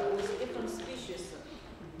 mate with different species?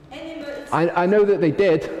 I know that they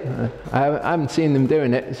did. I haven't seen them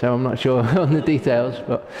doing it, so I'm not sure on the details.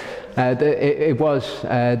 But it was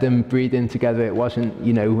them breeding together. It wasn't,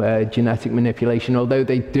 genetic manipulation. Although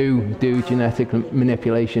they do genetic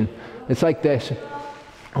manipulation. It's like this.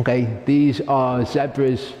 Okay, these are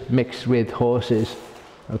zebras mixed with horses.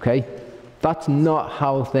 Okay, that's not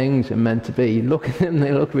how things are meant to be. Look at them;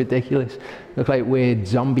 they look ridiculous. Look like weird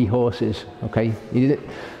zombie horses. Okay,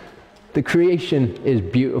 the creation is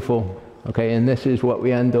beautiful. Okay, and this is what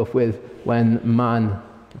we end up with when man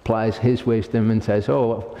applies his wisdom and says, "Oh,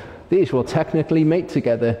 well, these will technically mate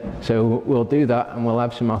together, so we'll do that and we'll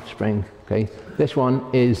have some offspring." Okay, this one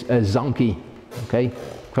is a zonkey. Okay,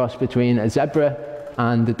 cross between a zebra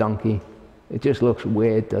and the donkey. It just looks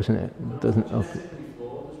weird, doesn't it? It doesn't look.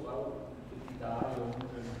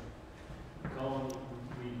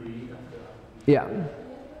 Yeah. I'm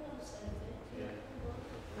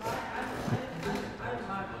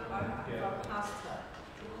a pastor.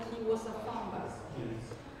 He was a farmer,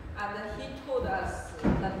 and he told us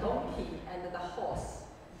the donkey and the horse,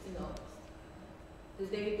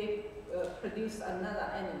 they produce another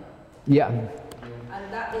animal. Yeah.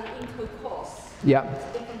 And that is intercourse. Yeah.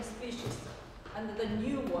 With different species. And the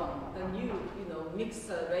new one, mixed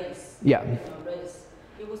race. Yeah. Race,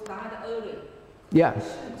 it was died early. Yeah.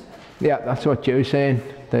 Yeah, that's what Joe's saying.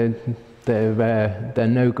 They're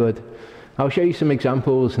no good. I'll show you some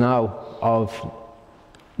examples now of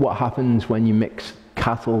what happens when you mix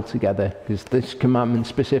cattle together, because this commandment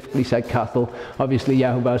specifically said cattle. Obviously,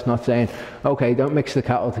 YHVH's not saying, okay, don't mix the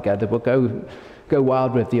cattle together, but go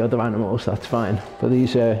wild with the other animals. That's fine. But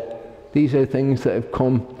these are things that have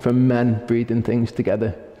come from men breeding things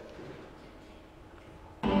together.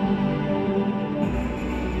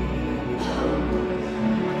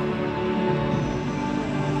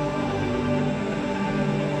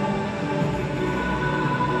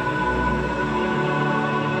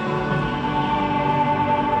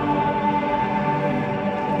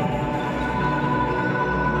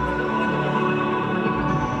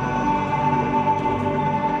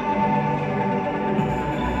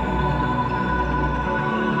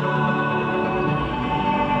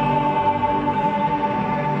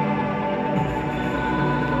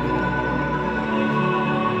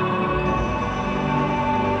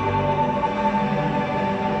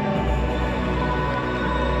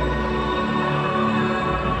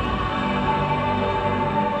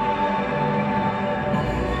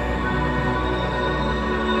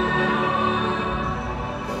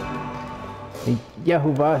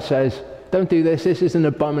 YHVH says, don't do this. This is an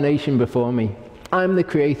abomination before me. I'm the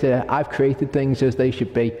creator. I've created things as they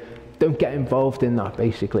should be. Don't get involved in that,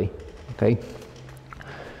 basically. Okay?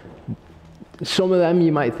 Some of them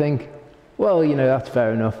you might think, well, that's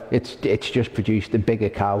fair enough. It's just produced a bigger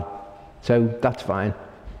cow. So that's fine.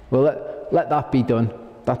 Well, let that be done.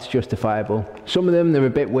 That's justifiable. Some of them, they're a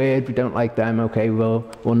bit weird. We don't like them. Okay, we'll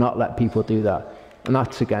not let people do that. And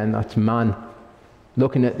that's man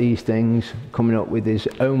looking at these things, coming up with his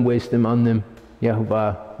own wisdom on them.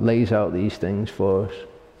 YHVH lays out these things for us.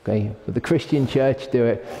 Okay, but the Christian church do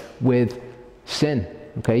it with sin.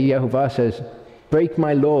 Okay, YHVH says, break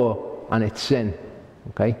my law and it's sin.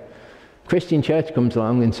 Okay, Christian church comes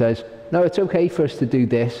along and says, no, it's okay for us to do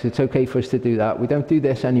this. It's okay for us to do that. We don't do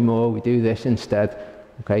this anymore. We do this instead.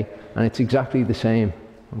 Okay, and it's exactly the same.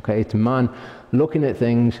 Okay, it's man looking at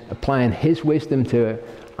things, applying his wisdom to it,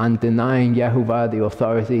 and denying YHVH the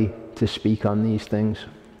authority to speak on these things.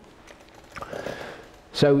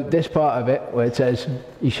 So this part of it, where it says,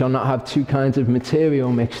 you shall not have two kinds of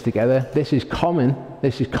material mixed together, this is common.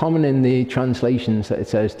 This is common in the translations, that it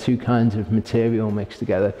says two kinds of material mixed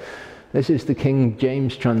together. This is the King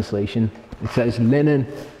James translation. It says linen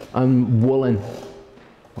and woolen.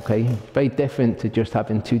 Okay, it's very different to just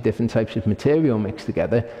having two different types of material mixed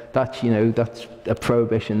together. That's, that's a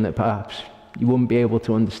prohibition that perhaps you wouldn't be able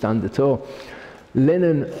to understand at all.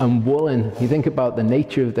 Linen and woolen, you think about the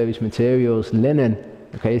nature of those materials. Linen,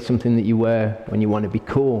 okay, it's something that you wear when you want to be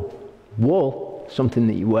cool. Wool, something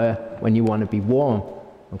that you wear when you want to be warm.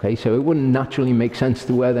 Okay, so it wouldn't naturally make sense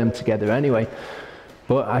to wear them together anyway.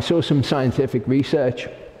 But I saw some scientific research,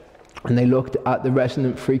 and they looked at the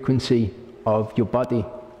resonant frequency of your body,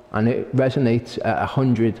 and it resonates at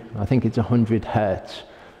 100, I think it's 100 hertz.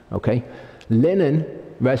 Okay, linen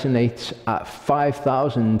resonates at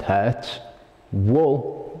 5,000 hertz,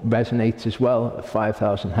 Wool resonates as well at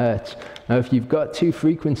 5,000 hertz. Now, if you've got two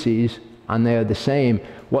frequencies and they are the same,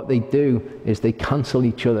 what they do is they cancel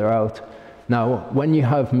each other out. Now, when you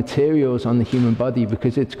have materials on the human body,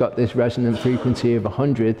 because it's got this resonant frequency of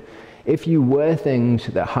 100, if you wear things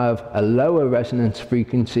that have a lower resonance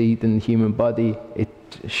frequency than the human body,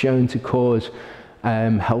 it's shown to cause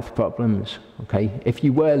health problems. Okay? If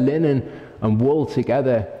you wear linen and wool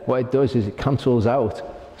together, what it does is it cancels out,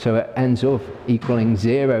 so it ends up equaling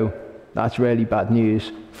 0. That's really bad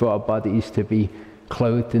news for our bodies to be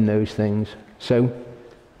clothed in those things. So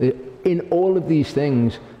in all of these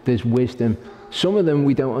things, there's wisdom. Some of them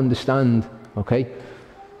we don't understand, okay?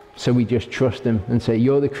 So we just trust him and say,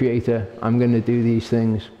 you're the creator, I'm going to do these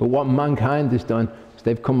things. But what mankind has done is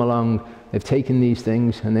they've come along, they've taken these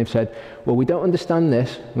things and they've said, well, we don't understand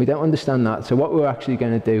this, we don't understand that, so what we're actually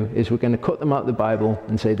going to do is we're going to cut them out of the Bible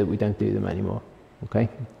and say that we don't do them anymore. Okay?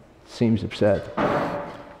 Seems absurd.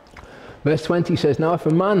 Verse 20 says, now if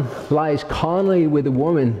a man lies carnally with a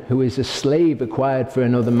woman who is a slave acquired for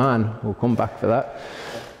another man, we'll come back for that,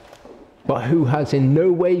 but who has in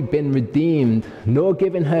no way been redeemed, nor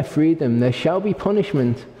given her freedom, there shall be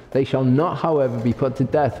punishment. They shall not, however, be put to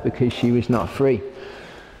death because she was not free.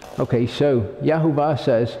 Okay, so YHVH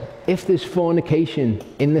says, if there's fornication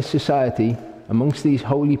in this society, amongst these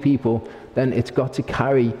holy people, then it's got to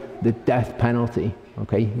carry the death penalty.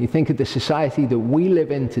 Okay, you think of the society that we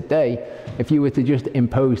live in today, if you were to just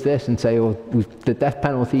impose this and say, oh, the death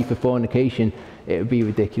penalty for fornication, it would be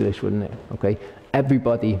ridiculous, wouldn't it? Okay,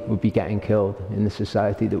 everybody would be getting killed in the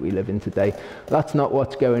society that we live in today. That's not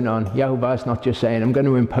what's going on. YHVH's not just saying, I'm going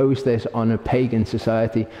to impose this on a pagan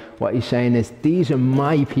society. What he's saying is, these are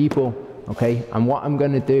my people, okay, and what I'm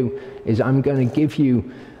going to do is I'm going to give you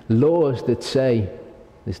laws that say,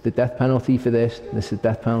 there's the death penalty for this, there's the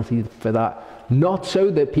death penalty for that. Not so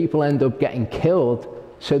that people end up getting killed,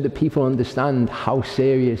 so that people understand how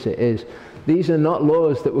serious it is. These are not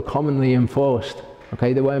laws that were commonly enforced.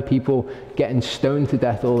 Okay, there weren't people getting stoned to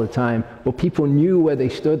death all the time, but people knew where they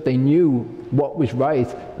stood, they knew what was right,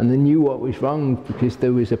 and they knew what was wrong because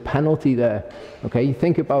there was a penalty there. Okay,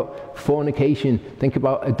 think about fornication, think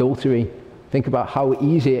about adultery, think about how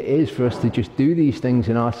easy it is for us to just do these things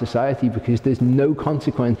in our society because there's no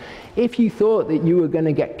consequence. If you thought that you were going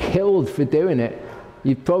to get killed for doing it,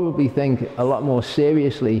 you'd probably think a lot more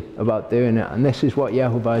seriously about doing it. And this is what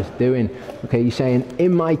YHVH is doing. Okay, he's saying,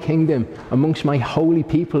 in my kingdom, amongst my holy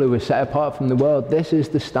people who are set apart from the world, this is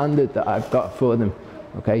the standard that I've got for them.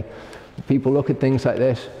 Okay, people look at things like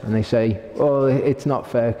this and they say, oh, it's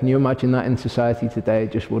not fair. Can you imagine that in society today?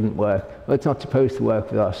 It just wouldn't work. Well, it's not supposed to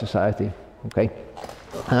work with our society. Okay,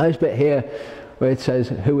 and this bit here where it says,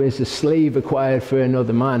 who is a slave acquired for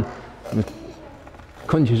another man, it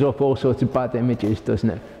conjures up all sorts of bad images, doesn't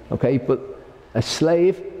it? Okay, but a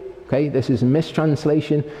slave, okay, this is a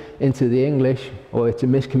mistranslation into the English, or it's a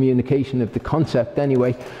miscommunication of the concept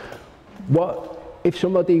anyway. What if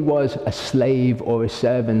somebody was a slave or a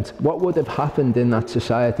servant, what would have happened in that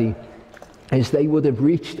society is they would have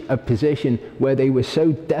reached a position where they were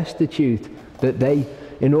so destitute that they,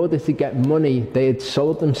 in order to get money, they had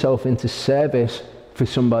sold themselves into service for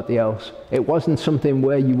somebody else. It wasn't something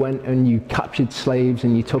where you went and you captured slaves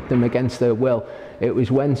and you took them against their will. It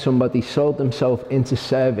was when somebody sold themselves into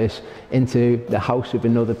service into the house of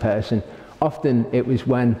another person. Often it was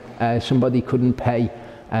when somebody couldn't pay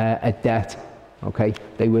a debt. Okay,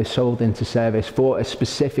 they were sold into service for a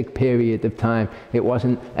specific period of time. It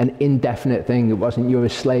wasn't an indefinite thing. It wasn't you're a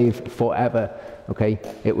slave forever. Okay,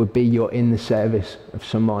 it would be you're in the service of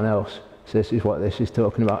someone else. So this is what this is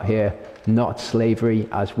talking about here, not slavery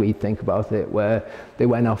as we think about it, where they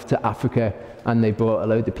went off to Africa and they brought a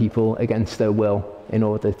load of people against their will in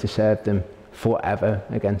order to serve them forever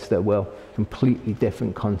against their will. Completely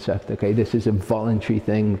different concept. Okay, this is a voluntary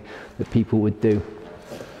thing that people would do.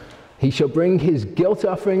 He shall bring his guilt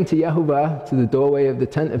offering to YHVH to the doorway of the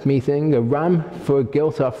tent of meeting, a ram for a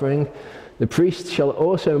guilt offering. The priest shall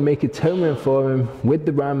also make atonement for him with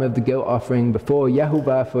the ram of the guilt offering before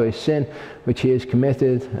YHVH for his sin which he has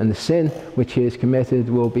committed, and the sin which he has committed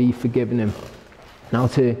will be forgiven him. Now,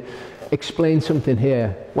 to explain something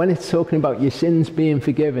here, when it's talking about your sins being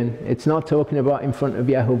forgiven, it's not talking about in front of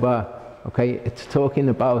YHVH. Okay, it's talking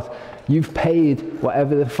about you've paid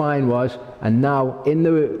whatever the fine was, and now in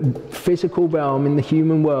the physical realm, in the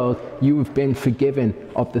human world, you have been forgiven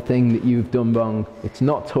of the thing that you've done wrong. It's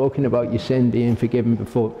not talking about your sin being forgiven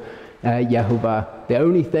before YHVH. The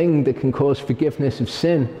only thing that can cause forgiveness of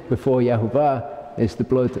sin before YHVH is the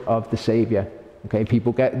blood of the Savior. Okay,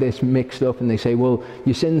 people get this mixed up and they say, well,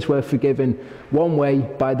 your sins were forgiven one way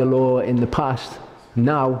by the law in the past,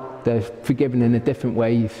 Now they're forgiven in a different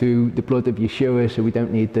way through the blood of Yeshua, so we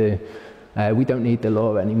don't need the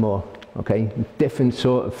law anymore. Okay, different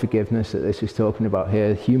sort of forgiveness that this is talking about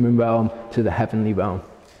here, human realm to the heavenly realm.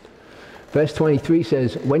 Verse 23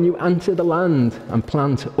 says, when you enter the land and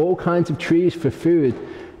plant all kinds of trees for food,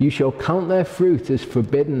 you shall count their fruit as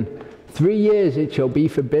forbidden. 3 years it shall be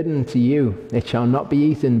forbidden to you. It shall not be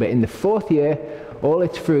eaten, but in the 4th year all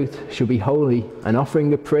its fruit shall be holy, an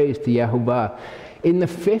offering of praise to Yehovah. In the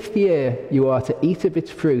 5th year you are to eat of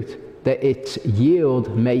its fruit, that its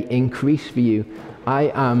yield may increase for you.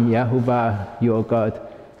 I am Yehovah your God.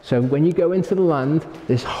 So when you go into the land,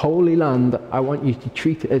 this holy land, I want you to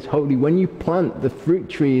treat it as holy. When you plant the fruit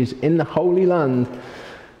trees in the holy land,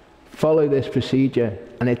 follow this procedure.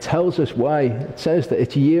 And it tells us why. It says that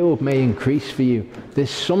its yield may increase for you.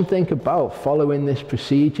 There's something about following this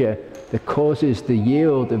procedure that causes the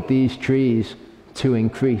yield of these trees to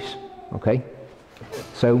increase. Okay?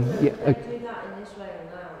 So, yeah. Do that in Israel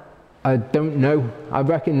now? I don't know. I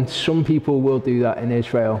reckon some people will do that in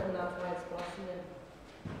Israel. And that's why it's blossoming.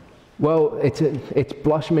 Well, it's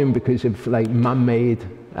blossoming because of like man-made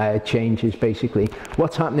changes, basically.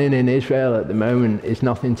 What's happening in Israel at the moment is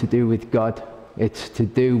nothing to do with God. It's to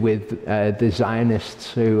do with the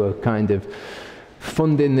Zionists who are kind of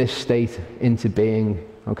funding this state into being.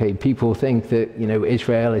 Okay, people think that, you know,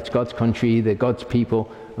 Israel, it's God's country, they're God's people.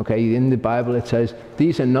 Okay, in the Bible it says,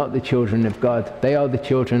 these are not the children of God. They are the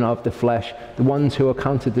children of the flesh. The ones who are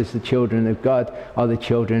counted as the children of God are the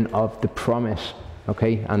children of the promise.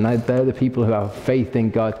 Okay, and they're the people who have faith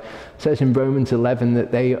in God. It says in Romans 11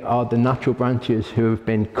 that they are the natural branches who have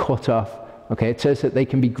been cut off. Okay, it says that they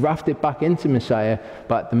can be grafted back into Messiah,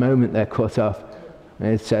 but at the moment they're cut off.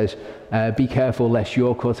 And it says, be careful lest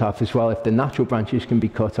you're cut off as well. If the natural branches can be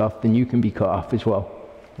cut off, then you can be cut off as well.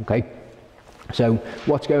 Okay? So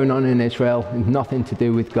what's going on in Israel is nothing to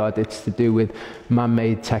do with God. It's to do with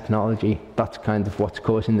man-made technology. That's kind of what's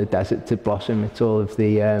causing the desert to blossom. It's all of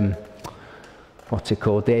the, what's it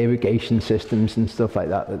called, the irrigation systems and stuff like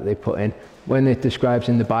that that they put in. When it describes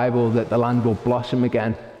in the Bible that the land will blossom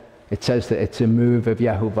again, it says that it's a move of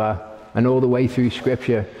Yehovah. And all the way through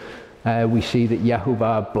Scripture, we see that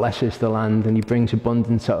Yehovah blesses the land and he brings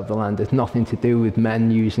abundance out of the land. It's nothing to do with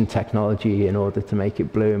men using technology in order to make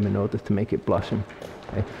it bloom, in order to make it blossom.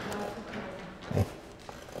 Okay. Okay.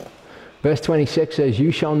 Verse 26 says,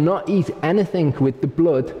 you shall not eat anything with the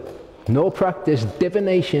blood, nor practice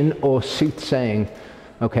divination or soothsaying.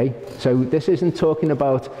 Okay, so this isn't talking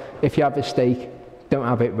about if you have a steak, don't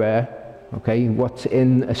have it rare. Okay, what's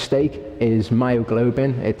in a steak is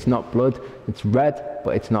myoglobin. It's not blood. It's red,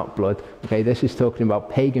 but it's not blood. Okay, this is talking about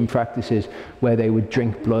pagan practices where they would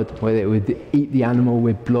drink blood, where they would eat the animal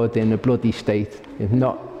with blood in a bloody state. It's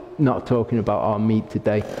not talking about our meat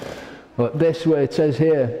today. But this, where it says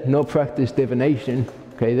here, no practice divination.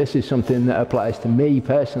 Okay, this is something that applies to me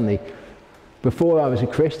personally. Before I was a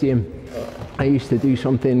Christian, I used to do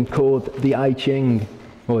something called the I Ching,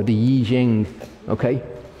 or the Yi Jing. Okay.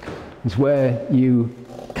 It's where you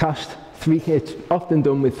cast it's often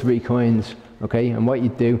done with 3 coins, okay? And what you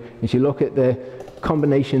do is you look at the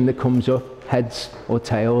combination that comes up, heads or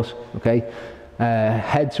tails, okay?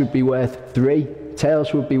 Heads would be worth 3,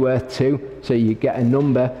 tails would be worth 2, so you get a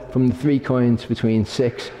number from the 3 coins between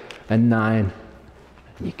 6 and 9.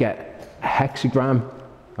 You get a hexagram,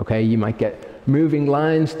 okay? You might get moving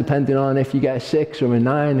lines depending on if you get a 6 or a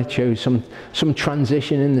 9. It shows some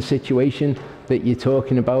transition in the situation that you're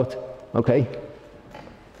talking about. Okay,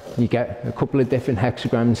 you get a couple of different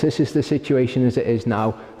hexagrams. This is the situation as it is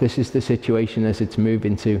now. This is the situation as it's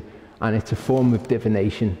moving to. And it's a form of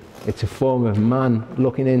divination. It's a form of man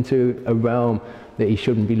looking into a realm that he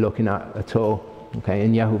shouldn't be looking at all. Okay,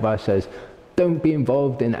 and Yehovah says, don't be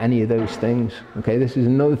involved in any of those things. Okay, this is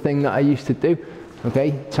another thing that I used to do.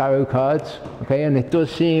 Okay, tarot cards. Okay, and it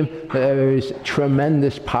does seem that there is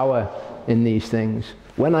tremendous power in these things.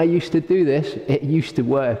 When I used to do this, it used to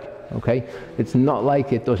work. Okay, it's not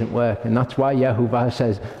like it doesn't work, and that's why Yehovah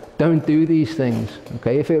says, don't do these things.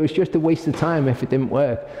 Okay, if it was just a waste of time, if it didn't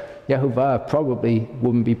work, Yehovah probably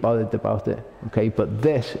wouldn't be bothered about it. Okay, but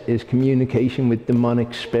this is communication with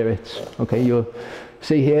demonic spirits. Okay, you'll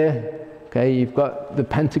see here, okay, you've got the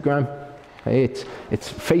pentagram. Okay, it's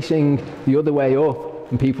facing the other way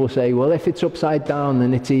up, and people say, well, if it's upside down,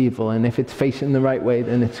 then it's evil, and if it's facing the right way,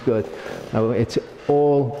 then it's good. No, it's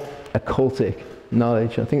all occultic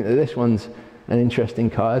knowledge. I think that this one's an interesting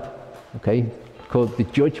card, okay, called the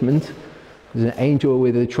Judgment. There's an angel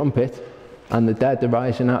with a trumpet, and the dead are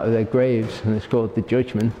rising out of their graves, and it's called the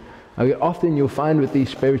Judgment. Often you'll find with these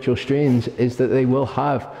spiritual streams is that they will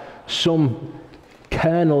have some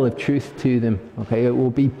kernel of truth to them. Okay, it will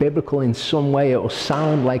be biblical in some way. It will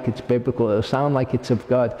sound like it's biblical. It will sound like it's of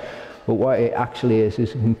God. But what it actually is a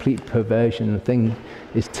complete perversion. The thing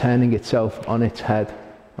is turning itself on its head.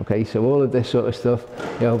 Okay, so all of this sort of stuff,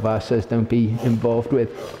 YHVH says don't be involved with.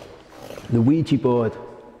 The Ouija board.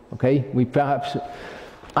 Okay, we perhaps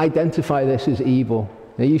identify this as evil.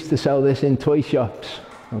 They used to sell this in toy shops.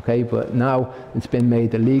 Okay, but now it's been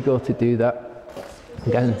made illegal to do that.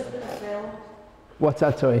 Again, what's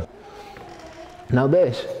that, sorry? Now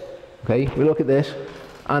this, okay, we look at this,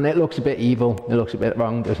 and it looks a bit evil. It looks a bit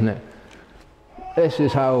wrong, doesn't it? This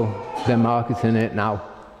is how they're marketing it now.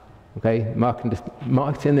 Okay,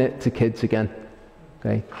 marketing it to kids again.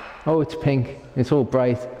 Okay, oh, it's pink, it's all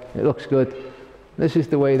bright, it looks good. This is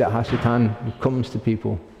the way that Hasatan comes to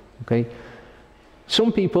people. Okay,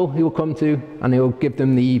 some people he will come to and he'll give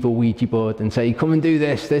them the evil Ouija board and say, come and do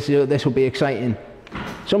this, this will be exciting.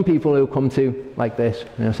 Some people he'll come to like this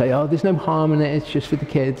and he'll say, oh, there's no harm in it, it's just for the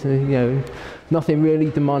kids, you know, nothing really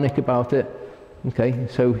demonic about it. Okay,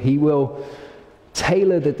 so he will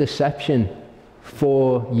tailor the deception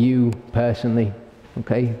for you personally.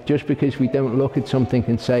 Okay, just because we don't look at something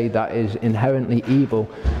and say that is inherently evil,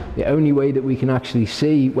 the only way that we can actually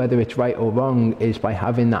see whether it's right or wrong is by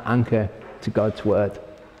having that anchor to God's word.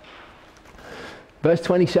 Verse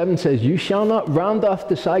 27 says, you shall not round off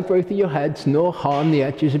the side growth of your heads, nor harm the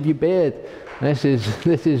edges of your beard. This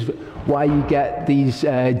is why you get these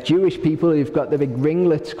Jewish people who've got the big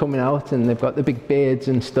ringlets coming out and they've got the big beards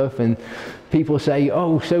and stuff, and people say,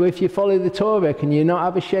 oh, so if you follow the Torah, can you not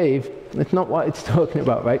have a shave? That's not what it's talking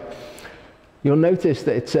about, right? You'll notice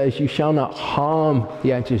that it says you shall not harm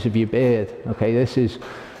the edges of your beard. Okay, this is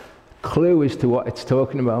clue as to what it's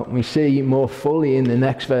talking about. We see more fully in the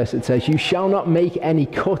next verse. It says, you shall not make any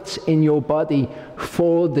cuts in your body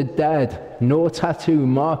for the dead, nor tattoo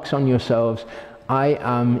marks on yourselves. I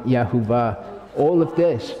am YHVH. All of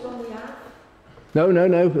this. No.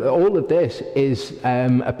 All of this is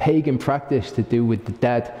a pagan practice to do with the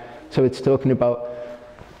dead. So it's talking about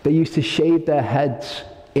they used to shave their heads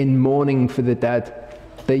in mourning for the dead.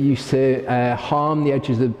 They used to harm the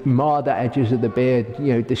edges, mar the edges of the beard,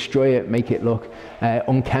 you know, destroy it, make it look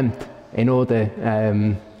unkempt in order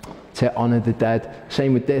to honor the dead.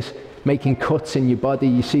 Same with this, making cuts in your body.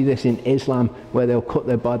 You see this in Islam where they'll cut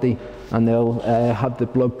their body and they'll have the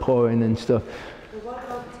blood pouring and stuff.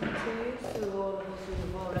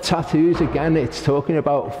 Tattoos, again, it's talking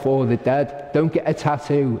about for the dead. Don't get a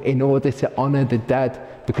tattoo in order to honor the dead,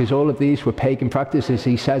 because all of these were pagan practices.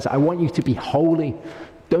 He says, I want you to be holy.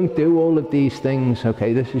 Don't do all of these things.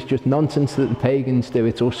 Okay, this is just nonsense that the pagans do.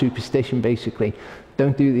 It's all superstition, basically.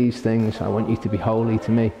 Don't do these things. I want you to be holy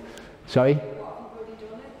to me. Sorry?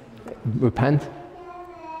 Repent.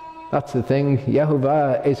 That's the thing.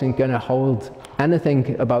 YHVH isn't going to hold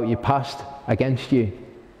anything about your past against you.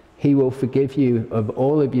 He will forgive you of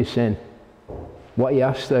all of your sin. What he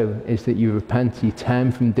asks, though, is that you repent, you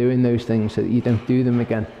turn from doing those things so that you don't do them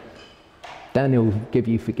again. Then he'll give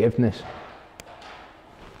you forgiveness.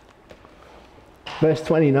 Verse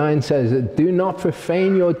 29 says, do not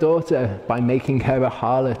profane your daughter by making her a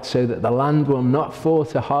harlot, so that the land will not fall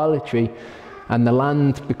to harlotry and the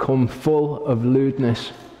land become full of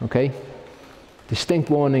lewdness. Okay?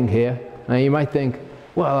 Distinct warning here. Now you might think,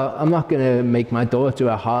 well, I'm not going to make my daughter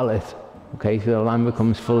a harlot. Okay, so the land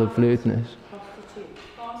becomes full of lewdness.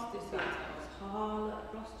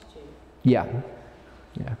 Yeah.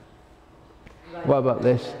 What about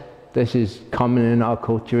this? This is common in our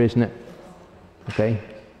culture, isn't it? Okay.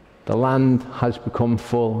 The land has become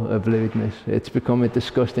full of lewdness. It's become a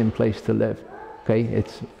disgusting place to live. Okay.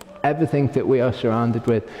 It's everything that we are surrounded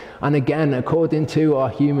with. And again, according to our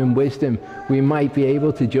human wisdom, we might be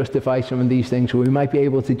able to justify some of these things, or we might be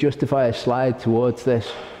able to justify a slide towards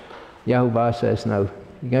this. YHVH says, no,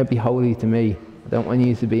 you're going to be holy to me. I don't want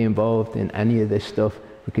you to be involved in any of this stuff,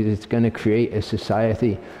 because it's going to create a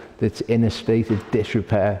society that's in a state of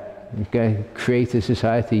disrepair. It's going to create a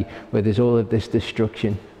society where there's all of this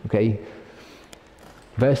destruction. Okay.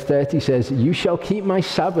 Verse 30 says, you shall keep my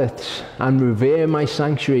Sabbaths and revere my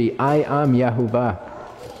sanctuary. I am YHVH.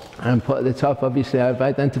 And put at the top, obviously, I've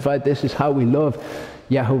identified this as how we love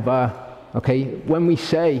YHVH. Okay, when we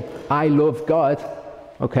say, I love God,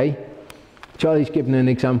 okay, Charlie's given an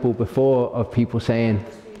example before of people saying,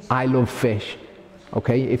 I love fish.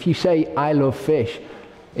 Okay, if you say, I love fish,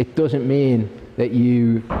 it doesn't mean that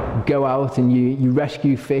you go out and you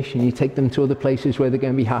rescue fish and you take them to other places where they're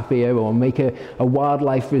going to be happier, or make a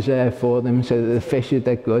wildlife reserve for them so that the fish are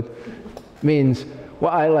dead good. It means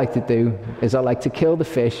what I like to do is I like to kill the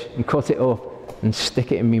fish and cut it up and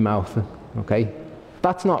stick it in my mouth. Okay,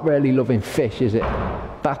 That's not really loving fish, is it?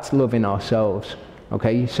 That's loving ourselves.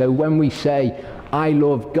 Okay, so when we say, I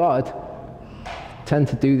love God, tend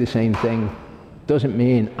to do the same thing. Doesn't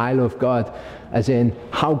mean I love God as in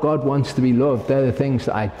how God wants to be loved. They're the things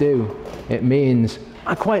that I do. It means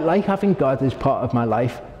I quite like having God as part of my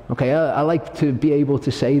life. Okay, I like to be able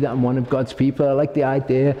to say that I'm one of God's people. I like the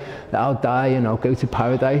idea that I'll die and I'll go to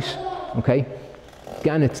paradise. Okay,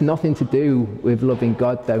 again, it's nothing to do with loving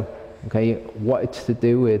God though. Okay, what it's to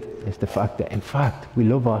do with is the fact that, in fact, we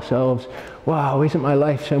love ourselves. Wow, isn't my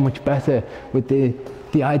life so much better with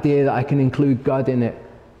the idea that I can include God in it?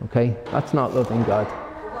 Okay, that's not loving God.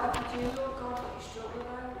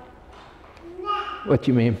 What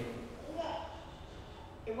do you mean?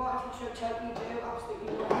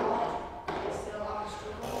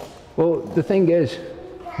 Well, the thing is,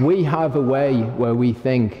 we have a way where we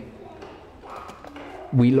think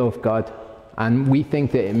we love God. And we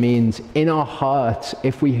think that it means in our hearts,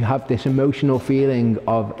 if we have this emotional feeling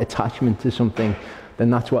of attachment to something,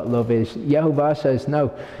 then that's what love is. YHVH says,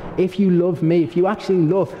 no, if you love me, if you actually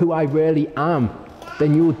love who I really am,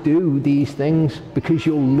 then you'll do these things because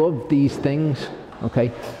you'll love these things.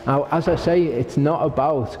 Okay? Now, as I say, it's not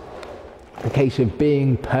about a case of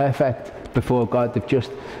being perfect before God, of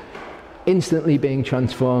just instantly being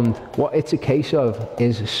transformed. What it's a case of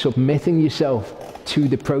is submitting yourself to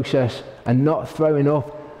the process and not throwing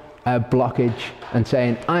up a blockage and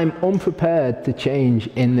saying, I'm unprepared to change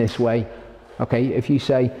in this way. Okay, if you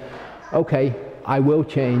say, okay, I will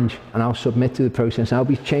change and I'll submit to the process, I'll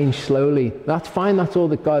be changed slowly, that's fine, that's all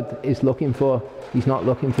that God is looking for. He's not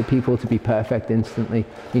looking for people to be perfect instantly.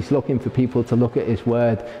 He's looking for people to look at his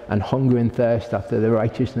word and hunger and thirst after the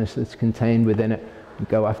righteousness that's contained within it and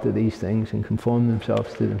go after these things and conform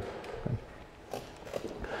themselves to them.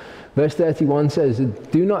 Verse 31 says,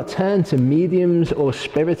 do not turn to mediums or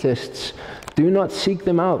spiritists. Do not seek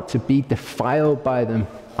them out to be defiled by them.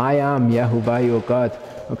 I am YHVH your God.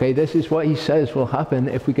 Okay, this is what he says will happen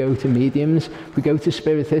if we go to mediums. If we go to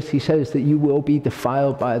spiritists, he says that you will be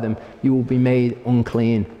defiled by them. You will be made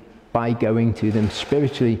unclean by going to them.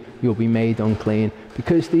 Spiritually, you'll be made unclean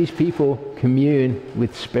because these people commune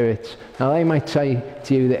with spirits. Now, they might say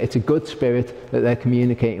to you that it's a good spirit that they're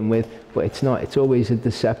communicating with, but it's not. It's always a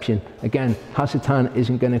deception. Again, Hasatan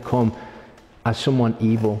isn't going to come as someone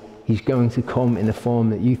evil. He's going to come in a form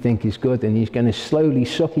that you think is good, and he's going to slowly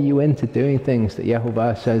sucker you into doing things that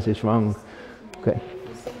YHVH says is wrong. Okay.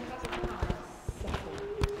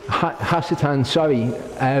 Hasatan, sorry,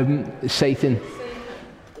 Satan.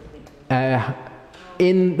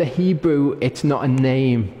 In the Hebrew, it's not a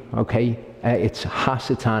name, okay? It's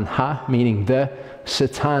Hasatan. Ha meaning the,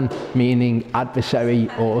 Satan meaning adversary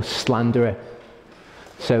or slanderer.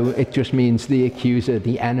 So it just means the accuser,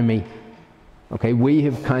 the enemy. Okay, we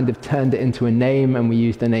have kind of turned it into a name and we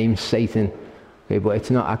use the name Satan. Okay, but it's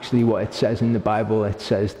not actually what it says in the Bible. It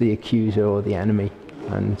says the accuser or the enemy.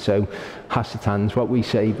 And so Hasatan's what we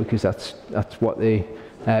say because that's what the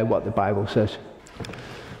Bible says.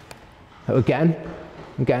 Again,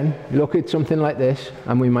 look at something like this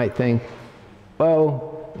and we might think,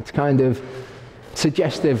 well, it's kind of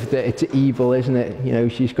suggestive that it's evil, isn't it? You know,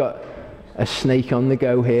 she's got a snake on the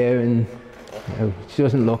go here and she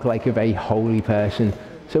doesn't look like a very holy person.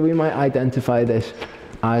 So we might identify this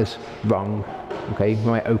as wrong. Okay, we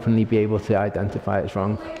might openly be able to identify it as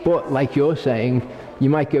wrong. But like you're saying, you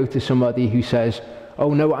might go to somebody who says,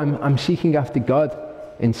 oh no, I'm seeking after God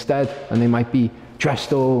instead. And they might be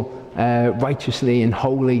dressed all righteously and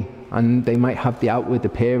holy, and they might have the outward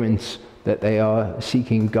appearance that they are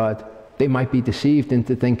seeking God. They might be deceived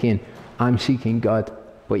into thinking, I'm seeking God.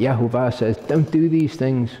 But YHVH says, don't do these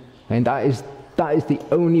things. And that is the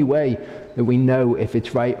only way that we know if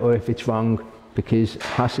it's right or if it's wrong, because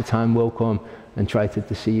Hasatan will come and try to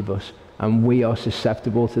deceive us. And we are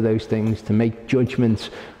susceptible to those things, to make judgments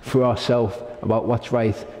for ourselves about what's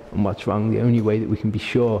right and what's wrong. The only way that we can be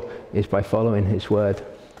sure is by following his word.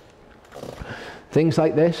 Things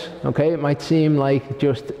like this, okay, it might seem like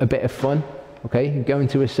just a bit of fun. Okay, going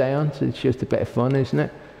to a seance, it's just a bit of fun, isn't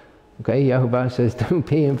it? Okay, YHVH says, don't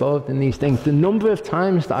be involved in these things. The number of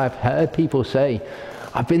times that I've heard people say,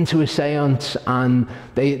 I've been to a seance and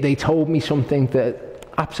they told me something that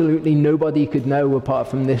absolutely nobody could know apart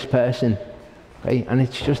from this person. Okay, and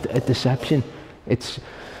it's just a deception. It's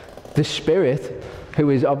the spirit who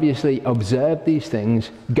has obviously observed these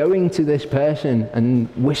things, going to this person and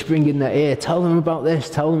whispering in their ear, tell them about this,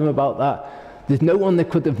 tell them about that. There's no one that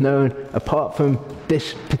could have known apart from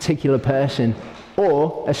this particular person.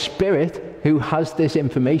 Or a spirit who has this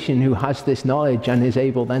information, who has this knowledge, and is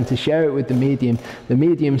able then to share it with the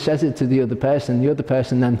medium says it to the other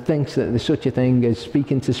person then thinks that there's such a thing as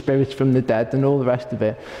speaking to spirits from the dead and all the rest of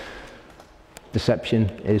it. Deception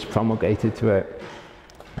is promulgated through it.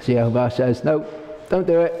 So YHVH says, no, don't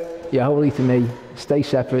do it. You're holy to me. Stay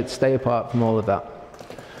separate, stay apart from all of that.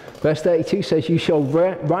 Verse 32 says, you shall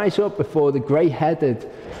rise up before the grey-headed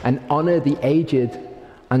and honor the aged,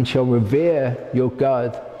 and shall revere your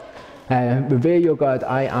God. Revere your God,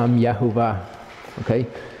 I am YHVH. Okay?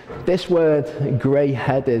 This word,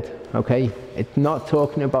 grey-headed, okay, it's not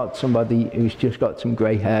talking about somebody who's just got some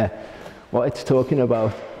grey hair. What it's talking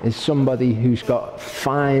about is somebody who's got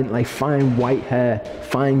fine white hair,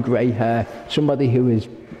 fine grey hair, somebody who is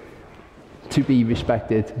to be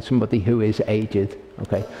respected, somebody who is aged.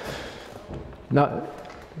 Okay? Not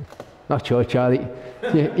sure, Charlie.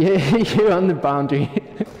 You're on the boundary.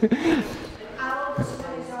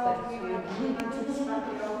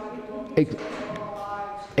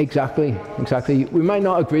 Exactly. We might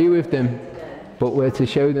not agree with them, but we're to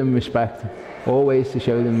show them respect. Always to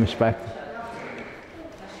show them respect.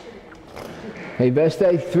 Okay, verse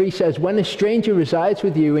 33 says, when a stranger resides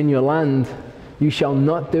with you in your land, you shall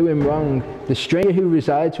not do him wrong. The stranger who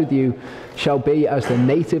resides with you shall be as the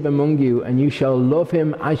native among you, and you shall love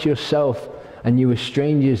him as yourself, and you are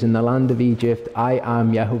strangers in the land of Egypt. I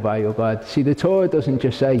am YHVH your God. See, the Torah doesn't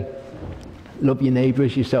just say, love your neighbor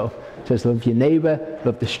as yourself. It says, love your neighbor,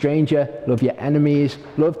 love the stranger, love your enemies,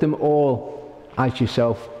 love them all as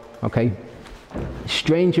yourself. Okay?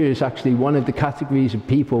 Stranger is actually one of the categories of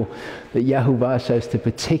people that YHVH says to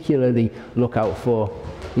particularly look out for.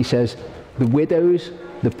 He says, the widows,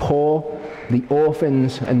 the poor, the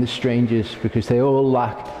orphans, and the strangers, because they all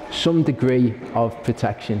lack some degree of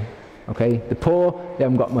protection. Okay, the poor, they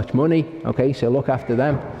haven't got much money. Okay, so look after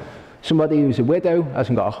them. Somebody who's a widow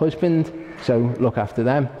hasn't got a husband, so look after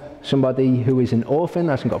them. Somebody who is an orphan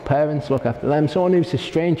hasn't got parents, look after them. Someone who's a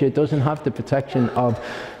stranger doesn't have the protection of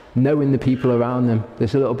knowing the people around them.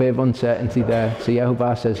 There's a little bit of uncertainty there. So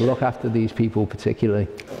YHVH says, look after these people particularly.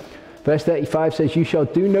 Verse 35 says, you shall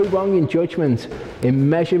do no wrong in judgment, in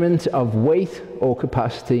measurement of weight or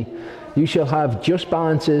capacity. You shall have just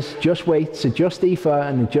balances, just weights, a just ephah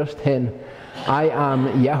and a just hin. I am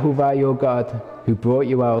YHVH your God, who brought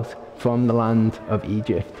you out from the land of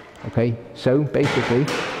Egypt. Okay, so basically,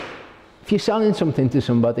 if you're selling something to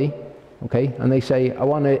somebody, okay, and they say, I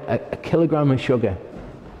want a kilogram of sugar,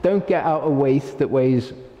 don't get out a weight that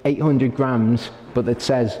weighs 800 grams, but that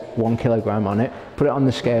says 1 kilogram on it. Put it on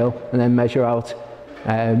the scale and then measure out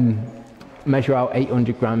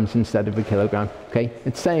 800 grams instead of a kilogram. Okay,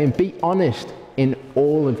 it's saying be honest in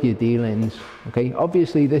all of your dealings. Okay,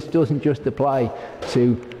 obviously this doesn't just apply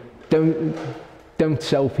to don't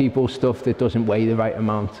sell people stuff that doesn't weigh the right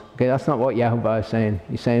amount. Okay, that's not what YHVH is saying.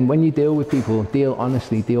 He's saying when you deal with people, deal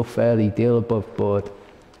honestly, deal fairly, deal above board.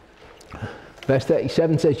 Verse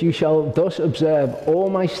 37 says, you shall thus observe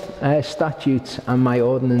all my statutes and my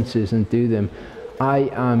ordinances and do them.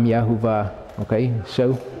 I am YHVH. Okay,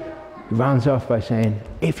 so he rounds off by saying,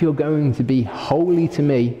 if you're going to be holy to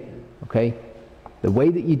me, okay, the way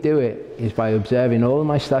that you do it is by observing all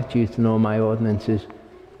my statutes and all my ordinances.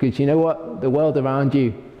 Because you know what? The world around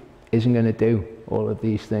you isn't going to do all of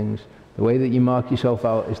these things. The way that you mark yourself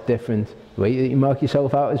out is different. The way that you mark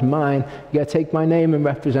yourself out is mine. You got to take my name and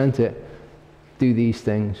represent it. Do these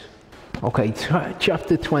things. Okay,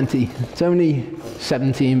 chapter 20. It's only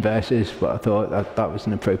 17 verses, but I thought that was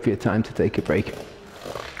an appropriate time to take a break.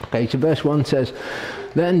 Okay, so verse 1 says,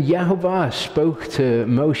 then YHVH spoke to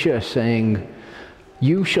Moshe, saying,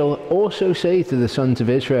 you shall also say to the sons of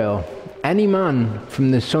Israel, any man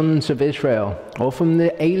from the sons of Israel, or from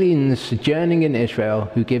the aliens sojourning in Israel,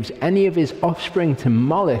 who gives any of his offspring to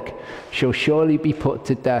Moloch, shall surely be put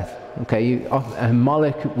to death. Okay,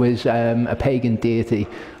 Moloch was a pagan deity,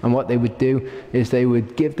 and what they would do is they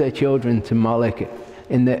would give their children to Moloch.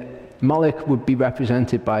 Moloch would be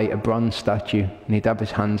represented by a bronze statue, and he'd have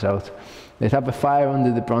his hands out. They'd have a fire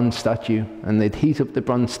under the bronze statue, and they'd heat up the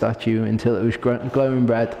bronze statue until it was glowing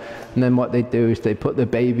red. And then what they'd do is they'd put the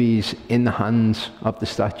babies in the hands of the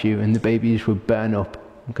statue, and the babies would burn up.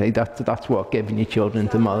 Okay, that's what giving your children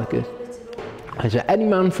to Moloch is. So any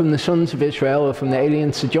man from the sons of Israel or from the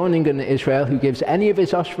aliens sojourning in Israel who gives any of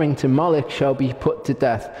his offspring to Moloch shall be put to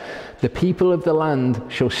death. The people of the land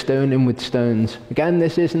shall stone him with stones. Again,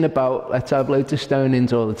 this isn't about let's have loads of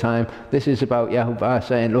stonings all the time. This is about YHVH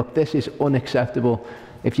saying, look, this is unacceptable.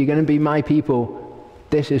 If you're going to be my people,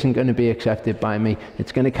 this isn't going to be accepted by me.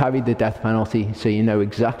 It's going to carry the death penalty, so you know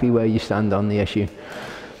exactly where you stand on the issue.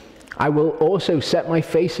 I will also set my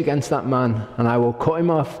face against that man, and I will cut him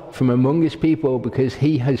off from among his people, because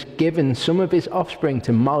he has given some of his offspring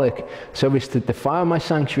to Moloch, so as to defile my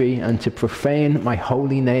sanctuary and to profane my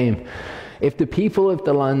holy name. If the people of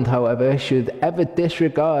the land, however, should ever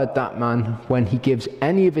disregard that man when he gives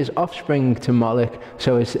any of his offspring to Moloch,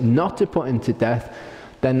 so as not to put him to death,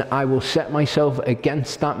 then I will set myself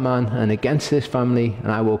against that man and against his family,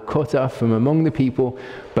 and I will cut off from among the people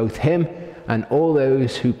both him and all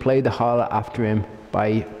those who play the harlot after him,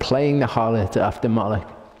 by playing the harlot after Moloch.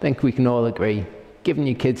 I think we can all agree, giving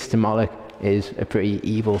your kids to Moloch is a pretty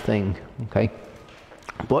evil thing, okay?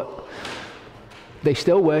 But they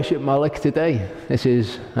still worship Moloch today. This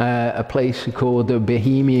is a place called the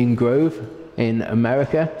Bohemian Grove in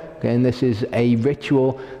America, okay? And this is a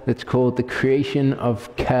ritual that's called the creation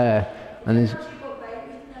of care. And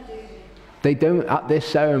they don't, at this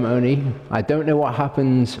ceremony, I don't know what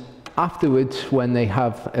happens afterwards when they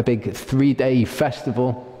have a big 3-day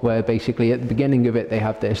festival, where basically at the beginning of it they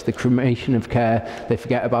have the cremation of care. They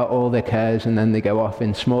forget about all their cares, and then they go off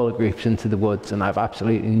in smaller groups into the woods, and I have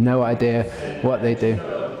absolutely no idea what they do.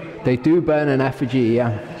 They do burn an effigy,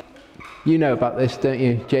 yeah. You know about this, don't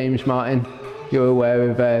you, James Martin? You're aware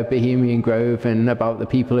of Bohemian Grove and about the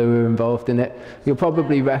people who were involved in it. You'll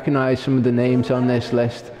probably recognize some of the names on this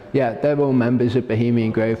list. Yeah, they're all members of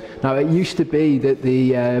Bohemian Grove. Now, it used to be that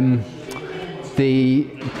the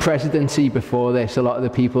presidency before this, a lot of the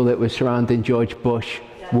people that were surrounding George Bush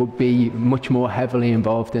would be much more heavily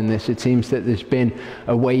involved in this. It seems that there's been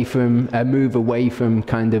a move away from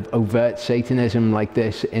kind of overt Satanism like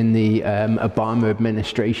this in the Obama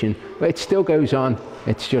administration. But it still goes on.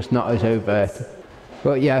 It's just not as overt.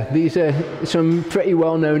 But yeah, these are some pretty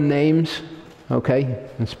well-known names, okay,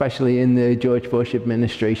 especially in the George Bush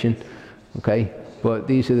administration, okay? But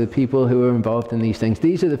these are the people who are involved in these things.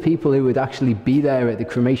 These are the people who would actually be there at the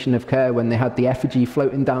cremation of care when they had the effigy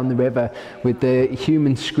floating down the river with the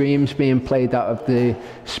human screams being played out of the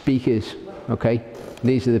speakers, okay?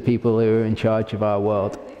 These are the people who are in charge of our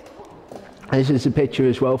world. This is a picture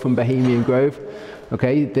as well from Bohemian Grove,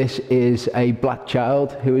 okay? This is a black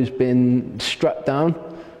child who has been struck down,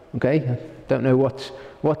 okay? Don't know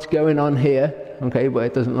what's going on here, okay, but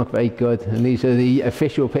it doesn't look very good. And these are the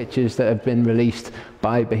official pictures that have been released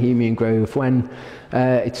by Bohemian Grove. When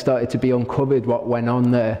it started to be uncovered what went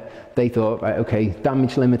on there, they thought, right, okay,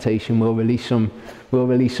 damage limitation, we'll release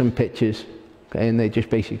some pictures. Okay, and they just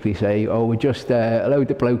basically say, oh, we're just a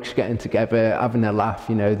load of blokes getting together, having a laugh,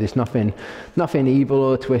 you know, there's nothing evil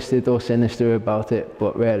or twisted or sinister about it,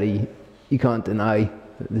 but really, you can't deny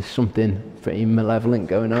that there's something pretty malevolent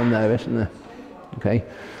going on there, isn't there? Okay,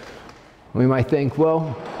 we might think,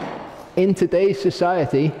 well, in today's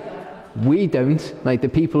society, we don't, like the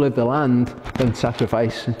people of the land, don't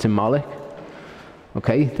sacrifice to Moloch.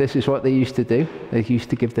 Okay, this is what they used to do. They used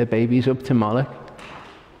to give their babies up to Moloch.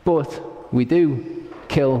 But we do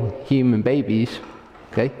kill human babies,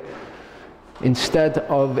 okay? Instead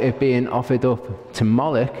of it being offered up to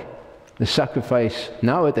Moloch, the sacrifice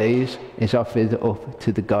nowadays is offered up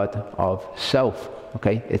to the god of self,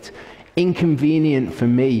 okay? It's inconvenient for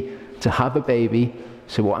me to have a baby,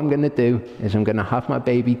 so what I'm going to do is I'm going to have my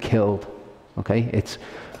baby killed, okay? It's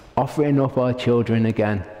offering up our children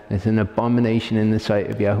again. It's an abomination in the sight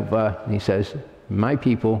of YHVH. And he says, my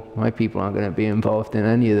people aren't going to be involved in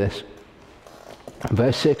any of this.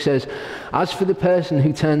 Verse 6 says, as for the person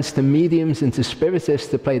who turns to mediums and to spiritists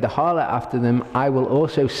to play the harlot after them, I will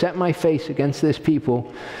also set my face against this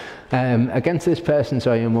people, against this person,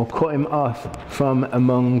 and will cut him off from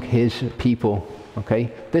among his people.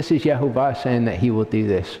 Okay, this is YHVH saying that he will do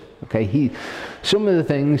this. Okay, some of the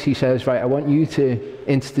things he says, right, I want you to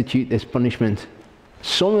institute this punishment.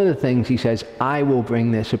 Some of the things he says, I will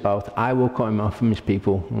bring this about. I will cut him off from his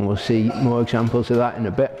people. And we'll see more examples of that in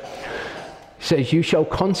a bit. He says, you shall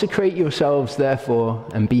consecrate yourselves, therefore,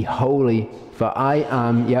 and be holy, for I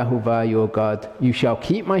am YHVH your God. You shall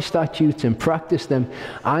keep my statutes and practice them.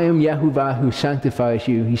 I am YHVH who sanctifies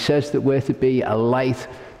you. He says that we're to be a light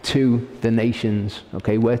to the nations.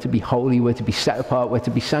 Okay, we're to be holy, we're to be set apart, we're to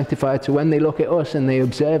be sanctified. So when they look at us and they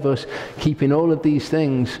observe us keeping all of these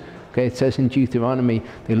things, okay, it says in Deuteronomy,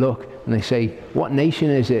 they look and they say, what nation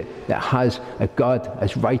is it that has a God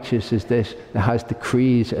as righteous as this, that has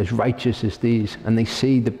decrees as righteous as these? And they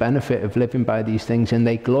see the benefit of living by these things, and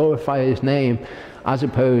they glorify his name, as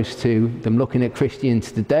opposed to them looking at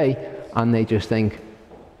Christians today and they just think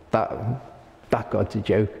that God's a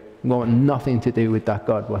joke. We want nothing to do with that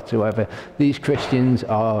God whatsoever. These Christians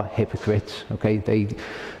are hypocrites, okay? They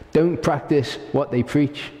don't practice what they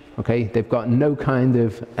preach, Okay, they've got no kind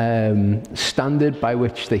of standard by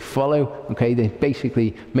which they follow. Okay, they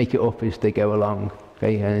basically make it up as they go along.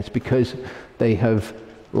 Okay, and it's because they have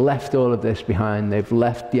left all of this behind. They've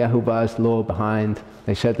left YHVH's law behind.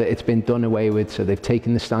 They said that it's been done away with, so they've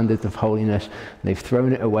taken the standard of holiness and they've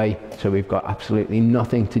thrown it away, so we've got absolutely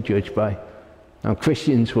nothing to judge by. Now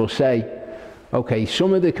Christians will say, okay,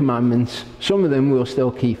 some of the commandments, some of them we'll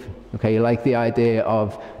still keep. Okay, like the idea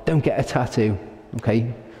of don't get a tattoo.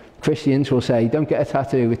 Okay, Christians will say don't get a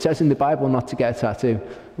tattoo. It says in the Bible not to get a tattoo.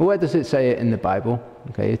 Well, where does it say it in the Bible?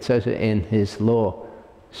 Okay, it says it in his law.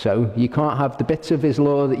 So you can't have the bits of his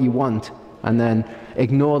law that you want and then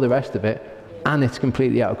ignore the rest of it, and it's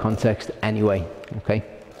completely out of context anyway. Okay.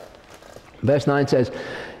 Verse 9 says,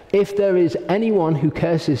 if there is anyone who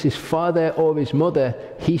curses his father or his mother,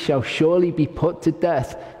 he shall surely be put to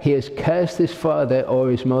death. He has cursed his father or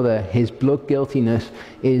his mother. His blood guiltiness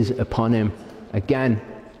is upon him. Again,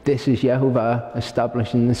 this is YHVH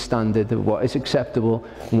establishing the standard of what is acceptable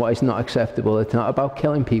and what is not acceptable. It's not about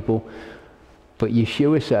killing people. But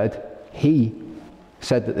Yeshua said, he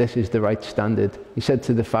said that this is the right standard. He said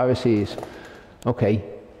to the Pharisees, okay,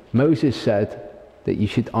 Moses said that you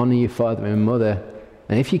should honor your father and mother.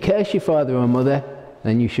 And if you curse your father or mother,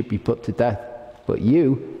 then you should be put to death. But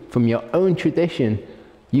you, from your own tradition,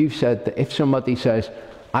 you've said that if somebody says,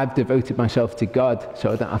 I've devoted myself to God,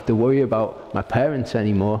 so I don't have to worry about my parents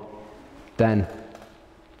anymore, then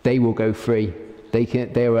they will go free.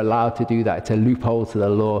 They are allowed to do that. It's a loophole to the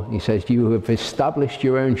law. He says, you have established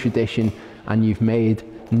your own tradition and you've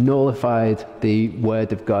nullified the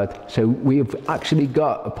word of God. So we've actually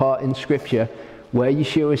got a part in Scripture where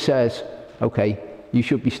Yeshua says, okay, you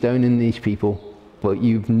should be stoning these people, but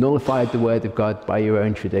you've nullified the word of God by your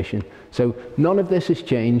own tradition. So none of this has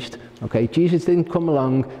changed. Okay, Jesus didn't come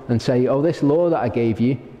along and say, oh, this law that I gave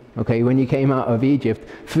you, okay, when you came out of Egypt,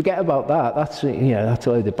 forget about that. That's a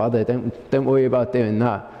load of bother. Don't worry about doing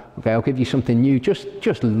that. Okay, I'll give you something new.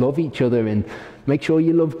 Just love each other and make sure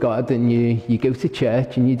you love God and you go to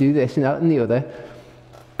church and you do this and that and the other.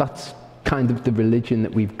 That's kind of the religion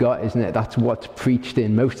that we've got, isn't it? That's what's preached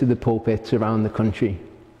in most of the pulpits around the country.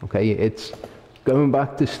 Okay, it's going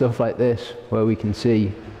back to stuff like this where we can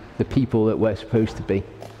see the people that we're supposed to be.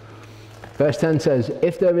 Verse 10 says,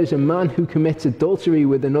 if there is a man who commits adultery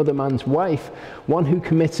with another man's wife, one who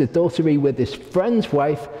commits adultery with his friend's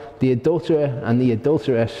wife, the adulterer and the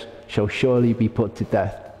adulteress shall surely be put to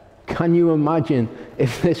death. Can you imagine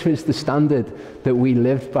if this was the standard that we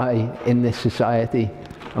lived by in this society?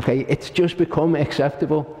 Okay, it's just become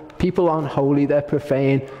acceptable. People aren't holy, they're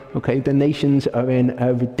profane. Okay, the nations are in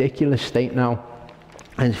a ridiculous state now.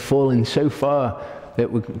 And it's fallen so far that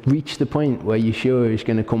we've reached the point where Yeshua is